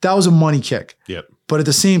it. That was a money kick. Yep. But at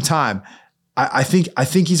the same time, I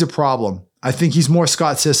think he's a problem. I think he's more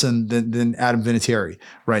Scott Sisson than Adam Vinatieri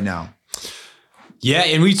right now. Yeah,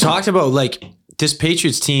 and we talked about like this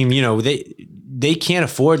Patriots team, they can't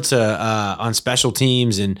afford to on special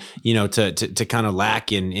teams and to kind of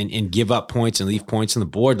lack and give up points and leave points on the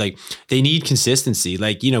board. Like they need consistency.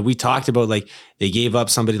 Like we talked about like they gave up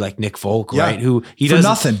somebody like Nick Folk, right? Who he does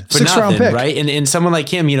nothing for 6th round pick, right? And someone like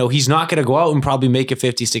him, he's not going to go out and probably make a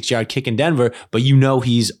 56-yard kick in Denver, but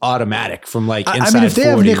he's automatic from like inside. I mean, if they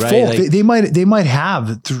 40, have Nick right? Folk, like, they might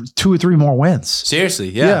have 2 or 3 more wins. Seriously,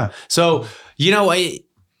 yeah. So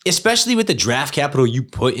especially with the draft capital you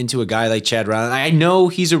put into a guy like Chad Ryland. I know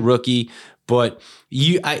he's a rookie, but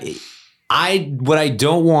what I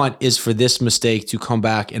don't want is for this mistake to come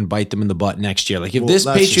back and bite them in the butt next year. Like if this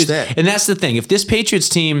Patriots, and that's the thing, if this Patriots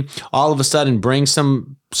team all of a sudden brings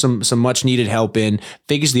some much needed help in,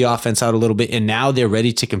 figures the offense out a little bit, and now they're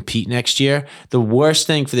ready to compete next year, the worst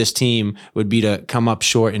thing for this team would be to come up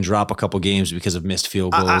short and drop a couple games because of missed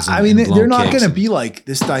field goals. They're not going to be like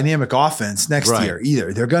this dynamic offense next year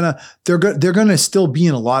either. They're gonna still be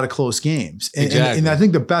in a lot of close games, and I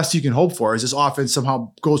think the best you can hope for is this offense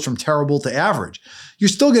somehow goes from terrible to average. You're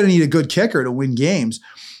still going to need a good kicker to win games,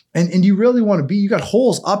 and you really want to be. You got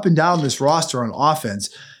holes up and down this roster on offense.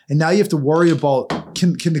 And now you have to worry about,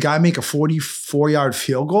 can the guy make a 44-yard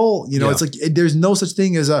field goal? It's like there's no such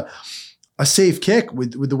thing as a safe kick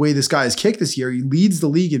with the way this guy has kicked this year. He leads the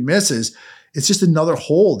league in misses. It's just another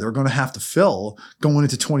hole they're going to have to fill going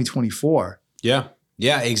into 2024. Yeah.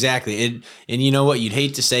 Yeah, exactly. And you know what? You'd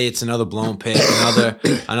hate to say it's another blown pick,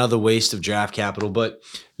 another waste of draft capital. But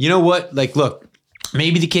you know what? Like, look,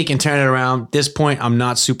 maybe the kid can turn it around. At this point, I'm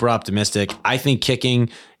not super optimistic. I think kicking,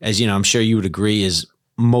 as I'm sure you would agree, is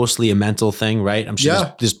mostly a mental thing, right? I'm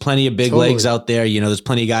sure there's plenty of big legs out there. There's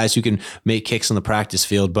plenty of guys who can make kicks on the practice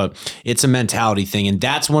field, but it's a mentality thing. And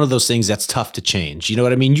that's one of those things that's tough to change. You know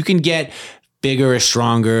what I mean? You can get bigger or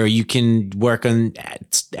stronger. You can work on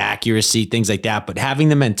accuracy, things like that. But having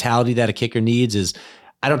the mentality that a kicker needs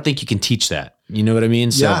I don't think you can teach that. You know what I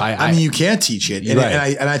mean? So I mean, you can't teach it. And,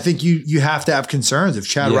 I think you have to have concerns if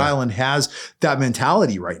Chad Ryland has that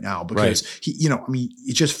mentality right now, because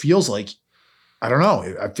it just feels like, I don't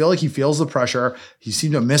know. I feel like he feels the pressure. He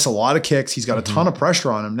seemed to miss a lot of kicks. He's got a ton of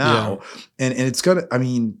pressure on him now. Yeah. And it's going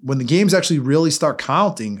to, when the games actually really start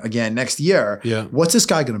counting again next year, what's this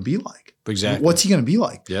guy going to be like? Exactly. What's he going to be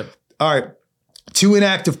like? Yep. All right. 2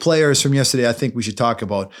 inactive players from yesterday I think we should talk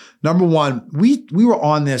about. Number one, we were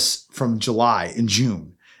on this from July and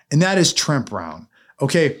June, and that is Trent Brown.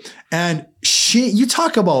 Okay. And you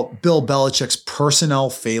talk about Bill Belichick's personnel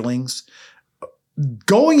failings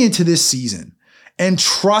going into this season. And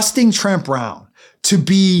trusting Trent Brown to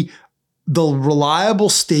be the reliable,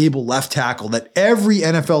 stable left tackle that every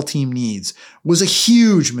NFL team needs was a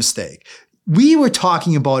huge mistake. We were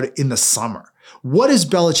talking about it in the summer. What is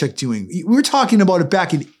Belichick doing? We were talking about it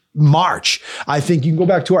back in March. I think you can go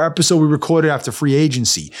back to our episode we recorded after free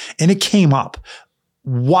agency, and it came up.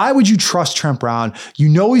 Why would you trust Trent Brown? You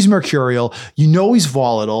know he's mercurial. You know he's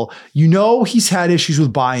volatile. You know he's had issues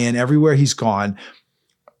with buy-in everywhere he's gone.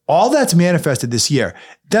 All that's manifested this year.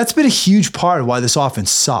 That's been a huge part of why this offense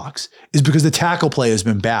sucks, is because the tackle play has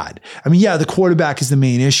been bad. I mean, yeah, the quarterback is the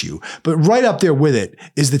main issue, but right up there with it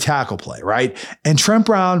is the tackle play, right? And Trent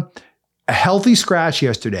Brown, a healthy scratch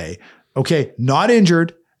yesterday. Okay, not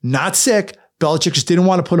injured, not sick. Belichick just didn't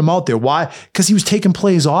want to put him out there. Why? Because he was taking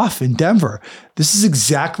plays off in Denver. This is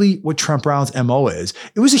exactly what Trent Brown's MO is.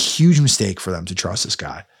 It was a huge mistake for them to trust this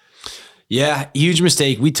guy. Yeah, huge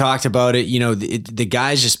mistake. We talked about it. You know, the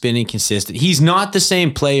guy's just been inconsistent. He's not the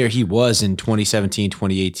same player he was in 2017,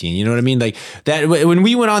 2018. You know what I mean? Like that, when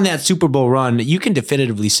we went on that Super Bowl run, you can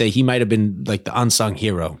definitively say he might have been like the unsung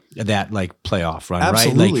hero of that like playoff run,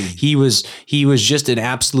 Absolutely. right? Like he was just an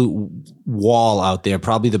absolute wall out there,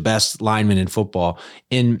 probably the best lineman in football.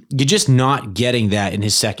 And you're just not getting that in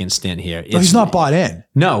his second stint here. No, he's not bought in.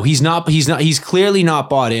 No, he's not. He's clearly not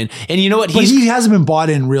bought in. And you know what? But he hasn't been bought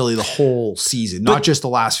in really the whole season, not just the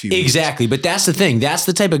last few weeks. Exactly. But that's the thing. That's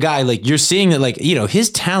the type of guy, like you're seeing that, like, you know,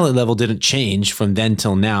 his talent level didn't change from then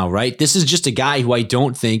till now, right? This is just a guy who I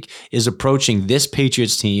don't think is approaching this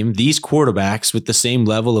Patriots team, these quarterbacks, with the same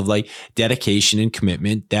level of like dedication and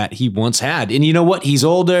commitment that he once had. And you know what? He's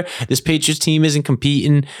older. This Patriots team isn't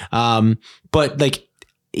competing. But like,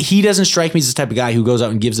 he doesn't strike me as the type of guy who goes out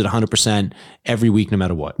and gives it 100% every week, no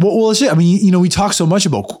matter what. Well, it's it. I mean, you know, we talk so much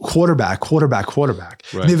about quarterback. Right.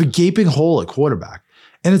 And they have a gaping hole at quarterback.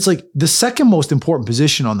 And it's like the second most important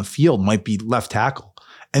position on the field might be left tackle.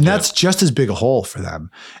 And that's just as big a hole for them.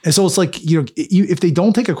 And so it's like, you know, if they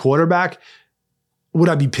don't take a quarterback, would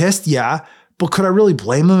I be pissed? Yeah. But could I really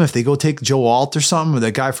blame them if they go take Joe Alt or something, or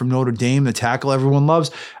that guy from Notre Dame, the tackle everyone loves?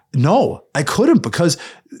 No, I couldn't, because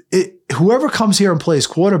whoever comes here and plays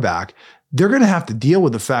quarterback, they're going to have to deal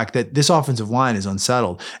with the fact that this offensive line is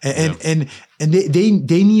unsettled, and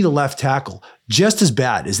they need a left tackle just as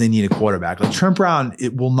bad as they need a quarterback. Like Trent Brown,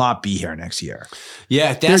 it will not be here next year.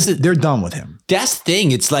 Yeah, they're done with him. That's the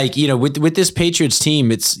thing. It's like, you know, with this Patriots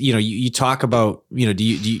team, it's, you know, you talk about, you know, do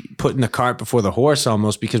you put in the cart before the horse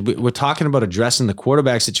almost, because we're talking about addressing the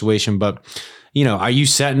quarterback situation, but you know, are you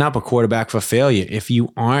setting up a quarterback for failure if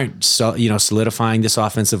you aren't, solidifying this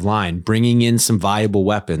offensive line, bringing in some viable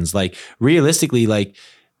weapons? Like realistically, like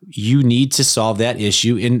you need to solve that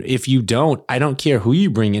issue. And if you don't, I don't care who you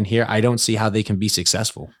bring in here, I don't see how they can be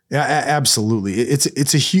successful. Yeah, absolutely.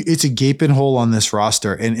 It's a gaping hole on this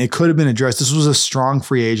roster, and it could have been addressed. This was a strong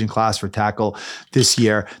free agent class for tackle this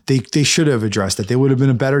year. They should have addressed it. They would have been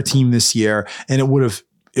a better team this year, and it would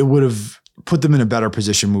have put them in a better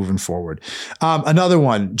position moving forward. Another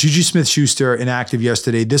one, Juju Smith-Schuster, inactive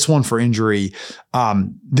yesterday. This one for injury.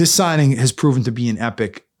 This signing has proven to be an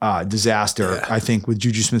epic disaster, I think, with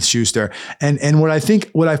Juju Smith-Schuster. And what I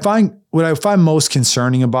find most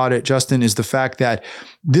concerning about it, Justin, is the fact that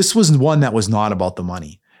this was one that was not about the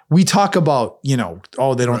money. We talk about, you know,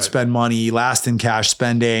 they don't spend money, last in cash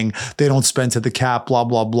spending, they don't spend to the cap, blah,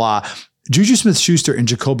 blah, blah. Juju Smith-Schuster and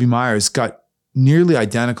Jacoby Myers got nearly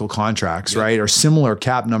identical contracts, right? Or similar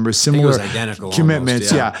cap numbers, similar identical commitments.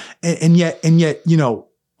 Almost, And yet, you know,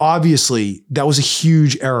 obviously that was a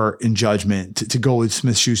huge error in judgment to go with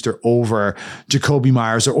Smith-Schuster over Jacoby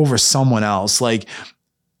Myers or over someone else. Like,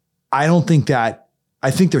 I think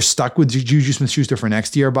they're stuck with Juju Smith-Schuster for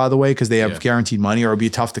next year, by the way, because they have guaranteed money, or it'll be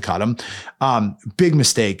tough to cut him. Big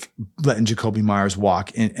mistake letting Jacoby Myers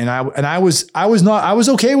walk. And I was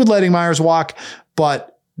okay with letting Myers walk, but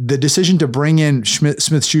the decision to bring in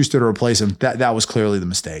Smith-Schuster to replace him, that was clearly the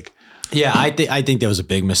mistake. Yeah, I think that was a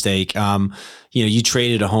big mistake. You know, you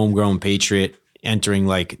traded a homegrown Patriot entering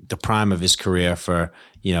like the prime of his career for,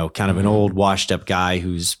 you know, kind of an old washed up guy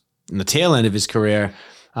who's in the tail end of his career.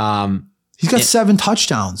 He's got 7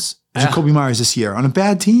 touchdowns, Jacoby Myers, this year on a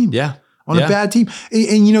bad team. Yeah. On a bad team.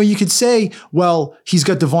 And, you know, you could say, well, he's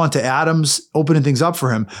got Devonta Adams opening things up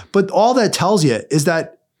for him. But all that tells you is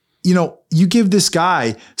that, you know, you give this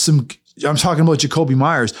guy I'm talking about Jacoby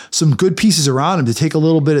Myers, some good pieces around him to take a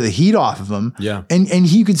little bit of the heat off of him. Yeah. And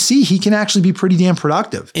he could see he can actually be pretty damn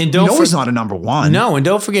productive. And he's not a number one. No, and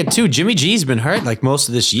don't forget too, Jimmy G's been hurt like most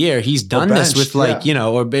of this year. He's done this with like, you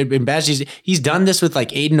know, or been benched. He's done this with like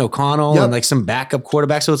Aiden O'Connell and like some backup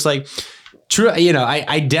quarterbacks. So it's like true, you know,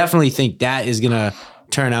 I definitely think that is gonna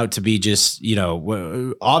turn out to be just, you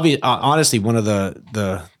know, honestly, one of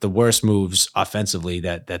the worst moves offensively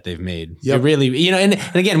that they've made. It really, you know, and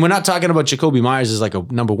again, we're not talking about Jacoby Myers as like a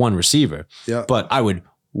number one receiver, but I would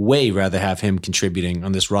way rather have him contributing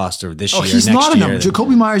on this roster this year. He's next not a year. number.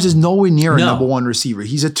 Jacoby Myers is nowhere near a number one receiver.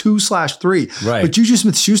 He's a 2/3. Right. But Juju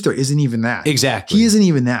Smith-Schuster isn't even that. Exactly. He isn't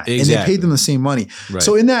even that. Exactly. And they paid them the same money. Right.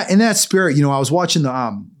 So in that spirit, I was watching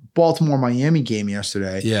the Baltimore-Miami game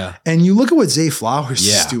yesterday. Yeah. And you look at what Zay Flowers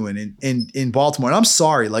is doing in Baltimore. And I'm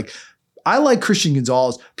sorry, I like Christian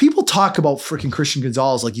Gonzalez. People talk about freaking Christian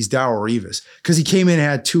Gonzalez like he's Darrelle Revis because he came in and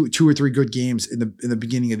had two or three good games in the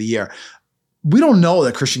beginning of the year. We don't know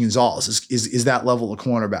that Christian Gonzalez is that level of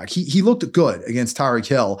cornerback. He looked good against Tyreek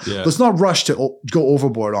Hill. Yeah. Let's not rush to go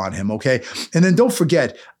overboard on him, okay? And then don't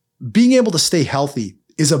forget, being able to stay healthy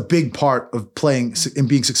is a big part of playing and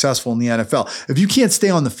being successful in the NFL. If you can't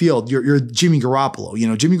stay on the field, you're Jimmy Garoppolo.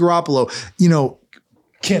 Jimmy Garoppolo,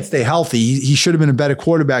 can't stay healthy. He should have been a better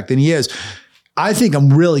quarterback than he is. I think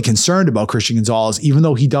I'm really concerned about Christian Gonzalez, even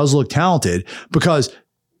though he does look talented, because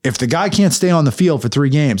if the guy can't stay on the field for 3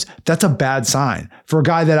 games, that's a bad sign for a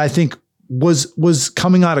guy that I think was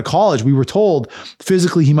coming out of college. We were told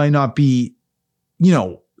physically he might not be,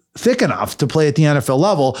 thick enough to play at the NFL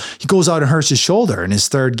level. He goes out and hurts his shoulder in his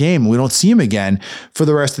 3rd game. We don't see him again for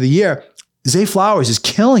the rest of the year. Zay Flowers is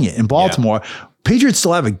killing it in Baltimore. Yeah. Patriots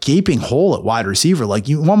still have a gaping hole at wide receiver.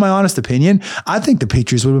 You want my honest opinion? I think the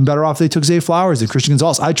Patriots would have been better off if they took Zay Flowers than Christian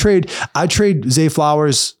Gonzalez. I trade Zay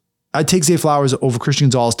Flowers. I'd take Zay Flowers over Christian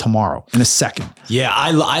Gonzalez tomorrow in a second. Yeah,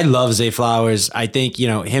 I love Zay Flowers. I think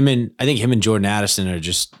him and Jordan Addison are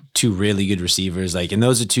just 2 really good receivers. And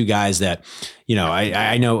those are 2 guys that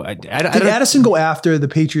I know. Did Addison go after the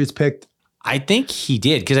Patriots picked? I think he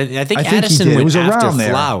did because I think Addison went after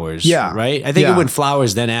Flowers. Yeah, right. I think it went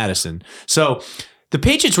Flowers then Addison. So the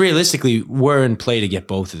Patriots realistically were in play to get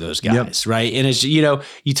both of those guys, right? And as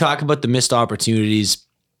you talk about the missed opportunities.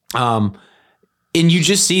 And you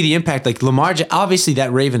just see the impact. Lamar, obviously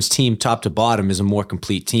that Ravens team top to bottom is a more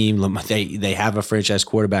complete team. They have a franchise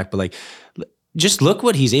quarterback, but just look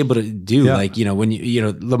what he's able to do. Yeah. When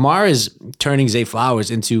Lamar is turning Zay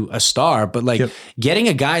Flowers into a star, but getting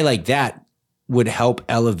a guy like that would help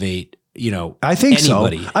elevate. I think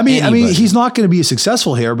anybody. So. I mean, he's not going to be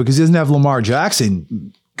successful here because he doesn't have Lamar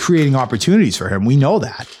Jackson creating opportunities for him. We know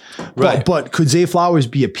that. Right. But could Zay Flowers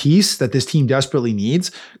be a piece that this team desperately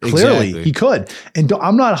needs? Clearly, he could. And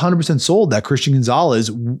I'm not 100% sold that Christian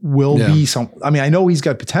Gonzalez will be some. I mean, I know he's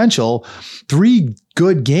got potential. 3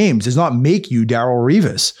 good games does not make you Darrelle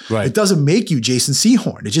Revis. Right. It doesn't make you Jason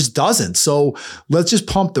Sehorn. It just doesn't. So let's just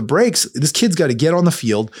pump the brakes. This kid's got to get on the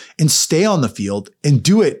field and stay on the field and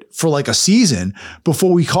do it for a season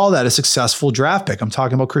before we call that a successful draft pick. I'm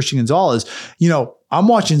talking about Christian Gonzalez. I'm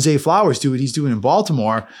watching Zay Flowers do what he's doing in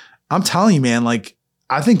Baltimore. I'm telling you, man,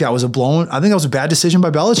 I think that was a bad decision by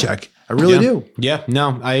Belichick. I really do. Yeah,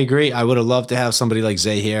 no, I agree. I would have loved to have somebody like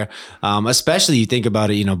Zay here. Especially you think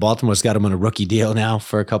about it, Baltimore's got him on a rookie deal now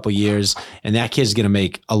for a couple years, and that kid's going to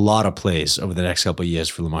make a lot of plays over the next couple of years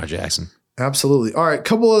for Lamar Jackson. Absolutely. All right,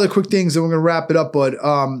 couple other quick things, and we're going to wrap it up. But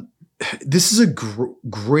this is a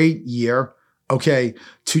great year, okay,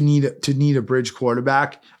 to need a bridge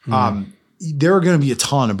quarterback. There are going to be a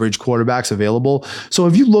ton of bridge quarterbacks available. So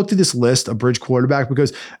have you looked at this list of bridge quarterback?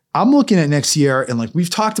 Because I'm looking at next year and we've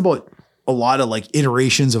talked about a lot of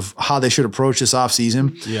iterations of how they should approach this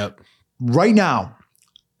offseason. Yep. Right now,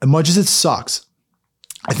 as much as it sucks,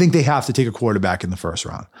 I think they have to take a quarterback in the first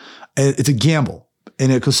round. It's a gamble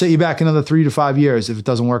and it could set you back another 3 to 5 years if it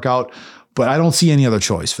doesn't work out. But I don't see any other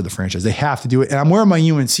choice for the franchise. They have to do it. And I'm wearing my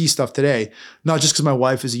UNC stuff today, not just because my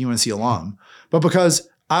wife is a UNC alum, but because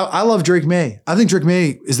I love Drake May. I think Drake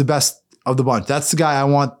May is the best of the bunch. That's the guy I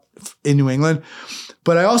want in New England.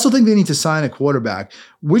 But I also think they need to sign a quarterback.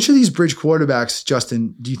 Which of these bridge quarterbacks,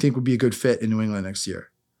 Justin, do you think would be a good fit in New England next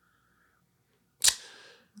year?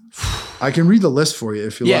 I can read the list for you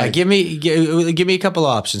if you like. Yeah, give me a couple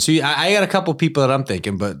options. So I got a couple people that I'm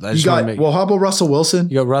thinking, but I just want to make. Well, how about Russell Wilson?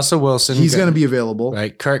 You got Russell Wilson. He's going to be available.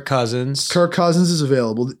 Right. Kirk Cousins. Kirk Cousins is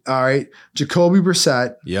available. All right. Jacoby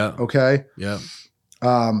Brissett. Yeah. Okay. Yeah.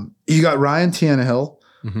 You got Ryan Tannehill,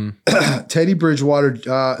 Teddy Bridgewater.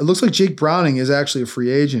 It looks like Jake Browning is actually a free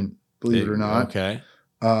agent, believe it or not. Okay.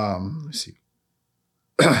 Let me see.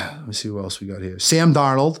 Let me see who else we got here. Sam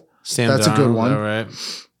Darnold. That's a good one. All right.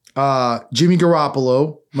 Jimmy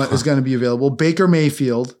Garoppolo is going to be available. Baker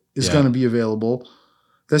Mayfield is going to be available.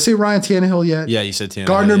 Did I say Ryan Tannehill yet? Yeah, you said Tannehill.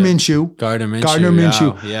 Gardner Minshew. Gardner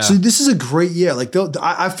Minshew. Yeah. So this is a great year.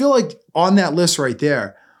 I feel like on that list right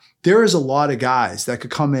there is a lot of guys that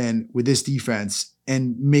could come in with this defense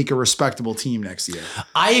and make a respectable team next year.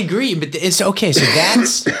 I agree, but it's okay. So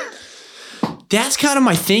that's kind of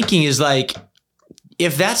my thinking is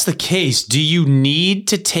if that's the case, do you need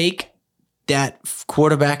to take that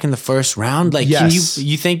quarterback in the first round? Like, yes.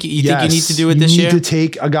 you think you need to do it this year? You need to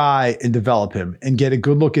take a guy and develop him and get a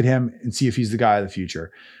good look at him and see if he's the guy of the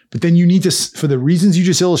future. But then you need to, for the reasons you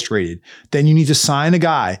just illustrated, then you need to sign a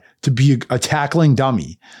guy to be a tackling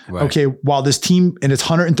dummy. Right. Okay, while this team, and it's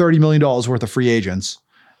 $130 million worth of free agents,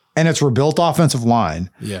 and it's rebuilt offensive line,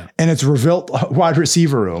 and it's rebuilt wide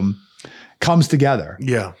receiver room, comes together.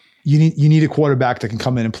 Yeah. You need a quarterback that can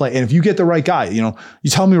come in and play. And if you get the right guy, you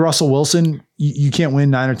tell me Russell Wilson, you can't win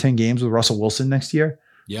 9 or 10 games with Russell Wilson next year.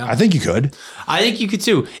 Yeah. I think you could. I think you could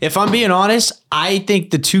too. If I'm being honest, I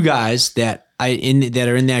think the two guys that are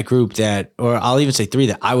in that group or I'll even say 3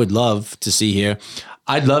 that I would love to see here.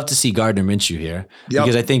 I'd love to see Gardner Minshew here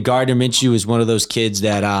because I think Gardner Minshew is one of those kids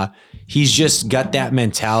that he's just got that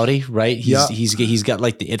mentality, right? He's got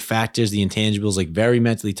like the it factors, the intangibles, like very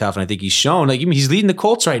mentally tough, and I think he's shown. Like, I mean, he's leading the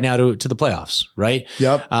Colts right now to the playoffs, right?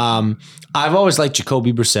 Yep. I've always liked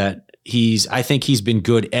Jacoby Brissett. I think he's been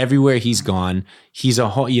good everywhere he's gone. He's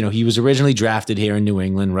he was originally drafted here in New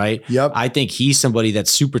England, right? Yep. I think he's somebody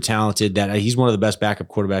that's super talented, that he's one of the best backup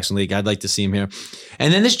quarterbacks in the league. I'd like to see him here.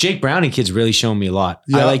 And then this Jake Browning kid's really shown me a lot.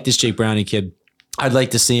 Yep. I like this Jake Browning kid. I'd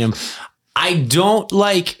like to see him. I don't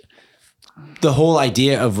like the whole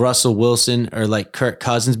idea of Russell Wilson or like Kirk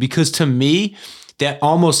Cousins, because to me, that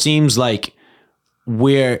almost seems like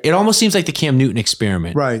the Cam Newton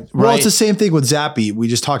experiment. Right. Well, it's the same thing with Zappy. We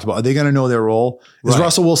just talked about. Are they going to know their role? Is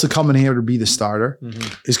Russell Wilson coming here to be the starter?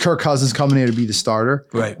 Mm-hmm. Is Kirk Cousins coming here to be the starter?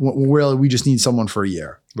 Right. Really, we just need someone for a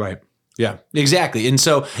year. Right. Yeah, exactly. And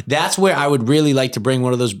so that's where I would really like to bring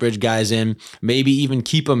one of those bridge guys in, maybe even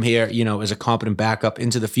keep him here, as a competent backup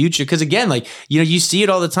into the future. Because again, like, you see it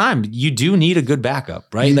all the time. You do need a good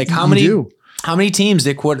backup, right? How many teams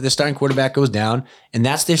their starting quarterback goes down and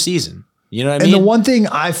that's their season? You know what I mean? And the one thing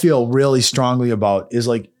I feel really strongly about is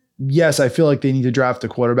like, yes, I feel like they need to draft a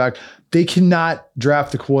quarterback. They cannot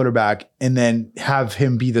draft a quarterback and then have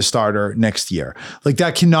him be the starter next year. Like,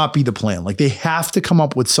 that cannot be the plan. Like, they have to come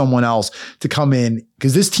up with someone else to come in,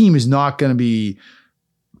 because this team is not going to be.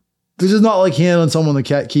 This is not like handing someone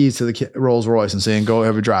the keys to the Rolls Royce and saying, go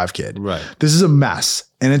have a drive, kid. Right. This is a mess,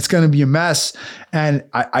 and it's going to be a mess. And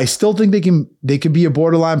I still think they could be a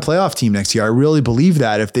borderline playoff team next year. I really believe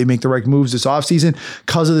that if they make the right moves this offseason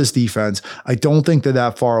because of this defense. I don't think they're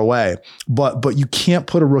that far away. But you can't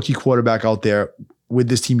put a rookie quarterback out there with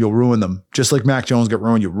this team. You'll ruin them. Just like Mac Jones got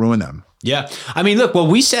ruined, you'll ruin them. Yeah. I mean, look,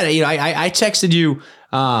 we said, I texted you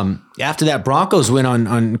after that Broncos win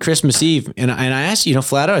on Christmas Eve, and I asked you,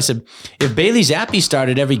 flat out, I said, if Bailey Zappi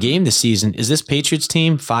started every game this season, is this Patriots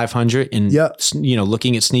team 500 and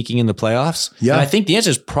looking at sneaking in the playoffs? Yeah. And I think the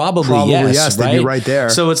answer is probably yes. Right? They'd be right there.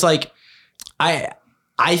 So it's like, I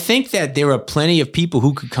think that there are plenty of people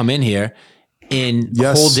who could come in here and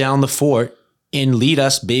hold down the fort and lead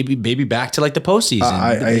us baby back to like the postseason.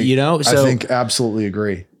 I think absolutely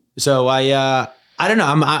agree. So I don't know.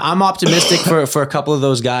 I'm optimistic for a couple of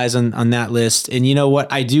those guys on that list. And you know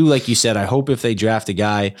what? I do, like you said, I hope if they draft a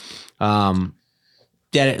guy, that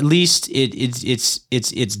at least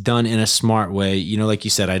it's done in a smart way. Like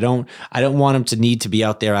you said, I don't want him to need to be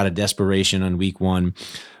out there out of desperation on week 1.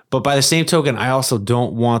 But by the same token, I also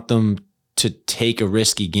don't want them to take a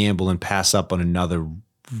risky gamble and pass up on another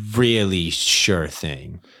really sure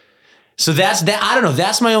thing. So that's that. I don't know.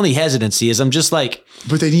 That's my only hesitancy is I'm just like.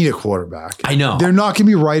 But they need a quarterback. I know. They're not going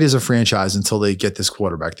to be right as a franchise until they get this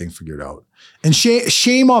quarterback thing figured out. And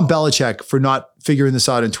shame on Belichick for not figuring this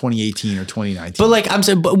out in 2018 or 2019. But like I'm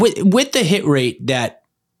saying, but with the hit rate that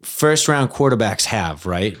first round quarterbacks have,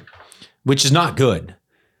 right, which is not good.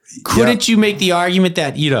 Couldn't you make the argument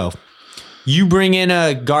that, you bring in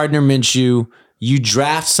a Gardner Minshew, you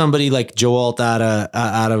draft somebody like Joe Alt out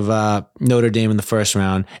of Notre Dame in the first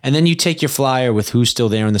round, and then you take your flyer with who's still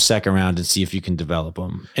there in the second round and see if you can develop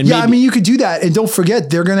them. And you could do that, and don't forget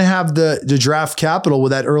they're going to have the draft capital with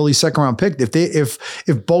that early second round pick.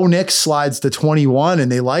 If Bo Nix slides to 21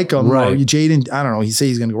 and they like him, or Jaden, I don't know, he say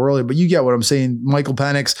he's going to go early, but you get what I'm saying. Michael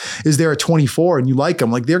Penix is there at 24 and you like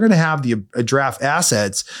him, like they're going to have the draft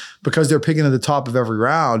assets because they're picking at the top of every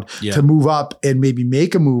round to move up and maybe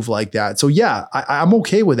make a move like that. So I'm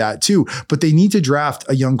okay with that too, but they need to draft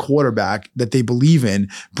a young quarterback that they believe in,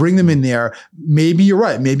 bring them in there. Maybe you're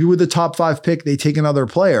right. Maybe with the top 5 pick, they take another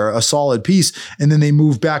player, a solid piece, and then they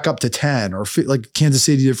move back up to 10 or like Kansas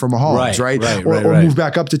City did for Mahomes, right? Or move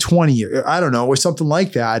back up to 20. I don't know, or something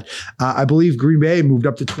like that. I believe Green Bay moved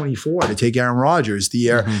up to 24 to take Aaron Rodgers the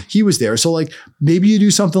year he was there. So like maybe you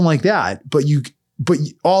do something like that, but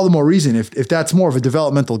all the more reason if that's more of a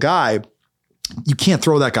developmental guy, you can't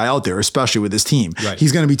throw that guy out there, especially with this team. Right.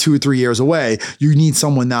 He's going to be 2 or 3 years away. You need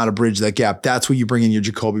someone now to bridge that gap. That's where you bring in your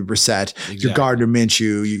Jacoby Brissett, your Gardner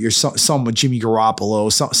Minshew, your someone Jimmy Garoppolo,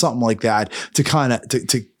 something like that to kind of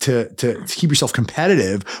to keep yourself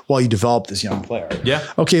competitive while you develop this young player. Yeah.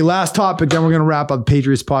 Okay. Last topic. Then we're going to wrap up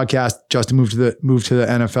Patriots podcast. Justin move to the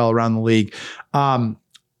NFL around the league.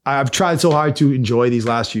 I've tried so hard to enjoy these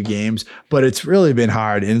last few games, but it's really been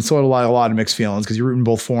hard and sort of like a lot of mixed feelings because you're rooting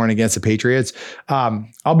both for and against the Patriots.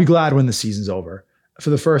 I'll be glad when the season's over. For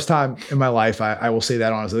the first time in my life, I will say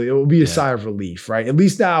that honestly. It will be a sigh of relief, right? At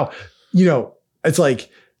least now, it's like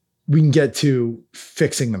we can get to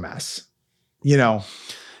fixing the mess,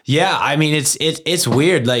 Yeah, I mean, it's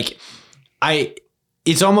weird. Like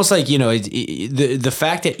it's almost like, the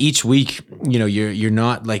fact that each week, you're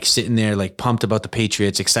not like sitting there like pumped about the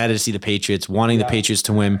Patriots, excited to see the Patriots, wanting the Patriots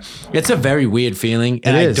to win. It's a very weird feeling.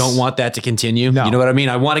 And I don't want that to continue. No. You know what I mean?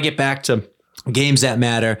 I want to get back to games that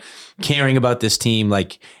matter, caring about this team,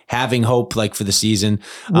 like having hope like for the season.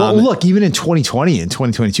 Well, look, even in 2020 and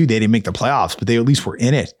 2022, they didn't make the playoffs, but they at least were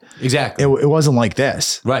in it. Exactly. It wasn't like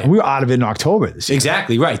this. Right. We were out of it in October this year.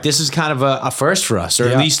 Exactly. Right. This is kind of a first for us, or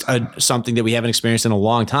at least something that we haven't experienced in a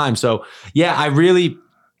long time. So yeah,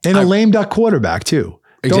 And a lame duck quarterback too.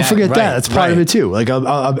 Don't forget that. That's part of it too. Like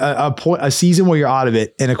a season where you're out of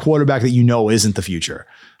it and a quarterback that isn't the future.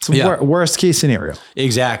 It's worst case scenario.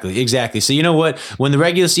 Exactly. So you know what? When the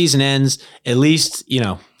regular season ends, at least,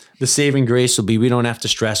 the saving grace will be we don't have to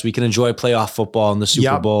stress. We can enjoy playoff football in the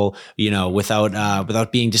Super Bowl,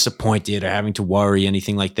 without being disappointed or having to worry,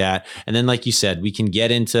 anything like that. And then, like you said, we can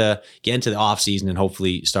get into the off season and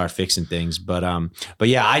hopefully start fixing things. But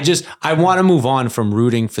yeah, I want to move on from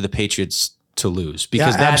rooting for the Patriots to lose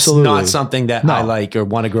because that's not something that I like or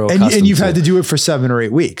want to grow accustomed to. And you've had to do it for 7 or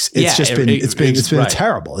 8 weeks. It's been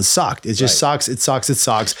terrible. It sucked. It just sucks. It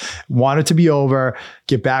sucks. Want it to be over.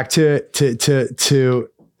 Get back to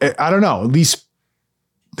I don't know, at least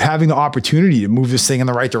having the opportunity to move this thing in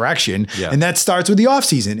the right direction. Yeah. And that starts with the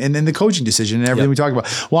offseason and then the coaching decision and everything we talk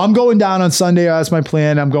about. Well, I'm going down on Sunday. That's my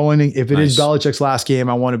plan. I'm going, if it is Belichick's last game,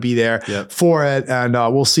 I want to be there for it. And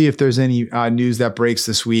we'll see if there's any news that breaks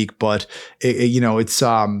this week, but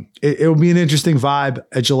it'll be an interesting vibe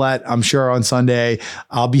at Gillette. I'm sure on Sunday,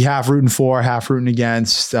 I'll be half rooting for, half rooting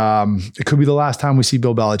against. It could be the last time we see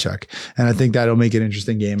Bill Belichick. And I think that'll make it an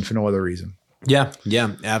interesting game for no other reason. Yeah,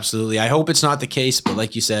 absolutely. I hope it's not the case, but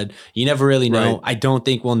like you said, you never really know. Right. I don't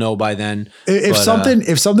think we'll know by then. If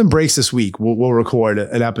something breaks this week, we'll record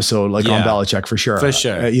an episode on Belichick for sure. For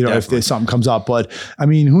sure. If something comes up, but I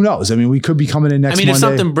mean, who knows? I mean, we could be coming in next Monday. If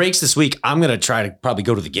something breaks this week, I'm going to try to probably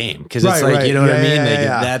go to the game because it's like, you know what I mean?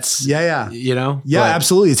 That's, Yeah,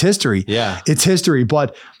 absolutely. It's history. Yeah. It's history.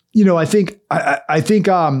 But I think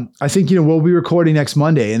we'll be recording next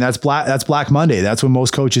Monday, and that's Black Monday. That's when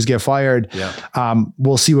most coaches get fired. Yeah.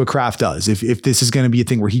 We'll see what Kraft does. If this is going to be a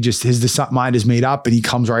thing where his mind is made up and he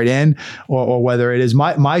comes right in, or whether it is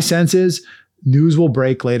my sense is news will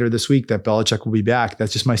break later this week that Belichick will be back.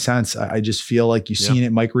 That's just my sense. I just feel like you've seen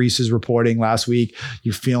it. Mike Reese is reporting last week.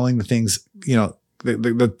 You're feeling the things,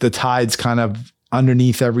 the tides kind of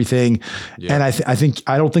underneath everything. Yeah. And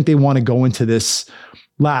I don't think they want to go into this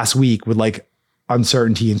last week with like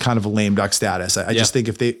uncertainty and kind of a lame duck status. I just think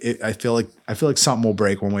I feel like something will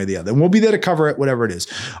break one way or the other, and we'll be there to cover it, whatever it is.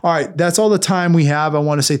 All right. That's all the time we have. I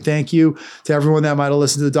want to say thank you to everyone that might've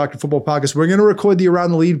listened to the Dr. Football podcast. We're going to record the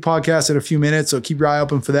Around the League podcast in a few minutes. So keep your eye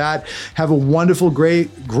open for that. Have a wonderful,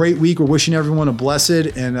 great week. We're wishing everyone a blessed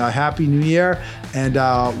and a happy new year. And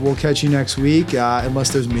we'll catch you next week.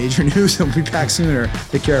 Unless there's major news, we'll be back sooner.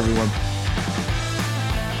 Take care, everyone.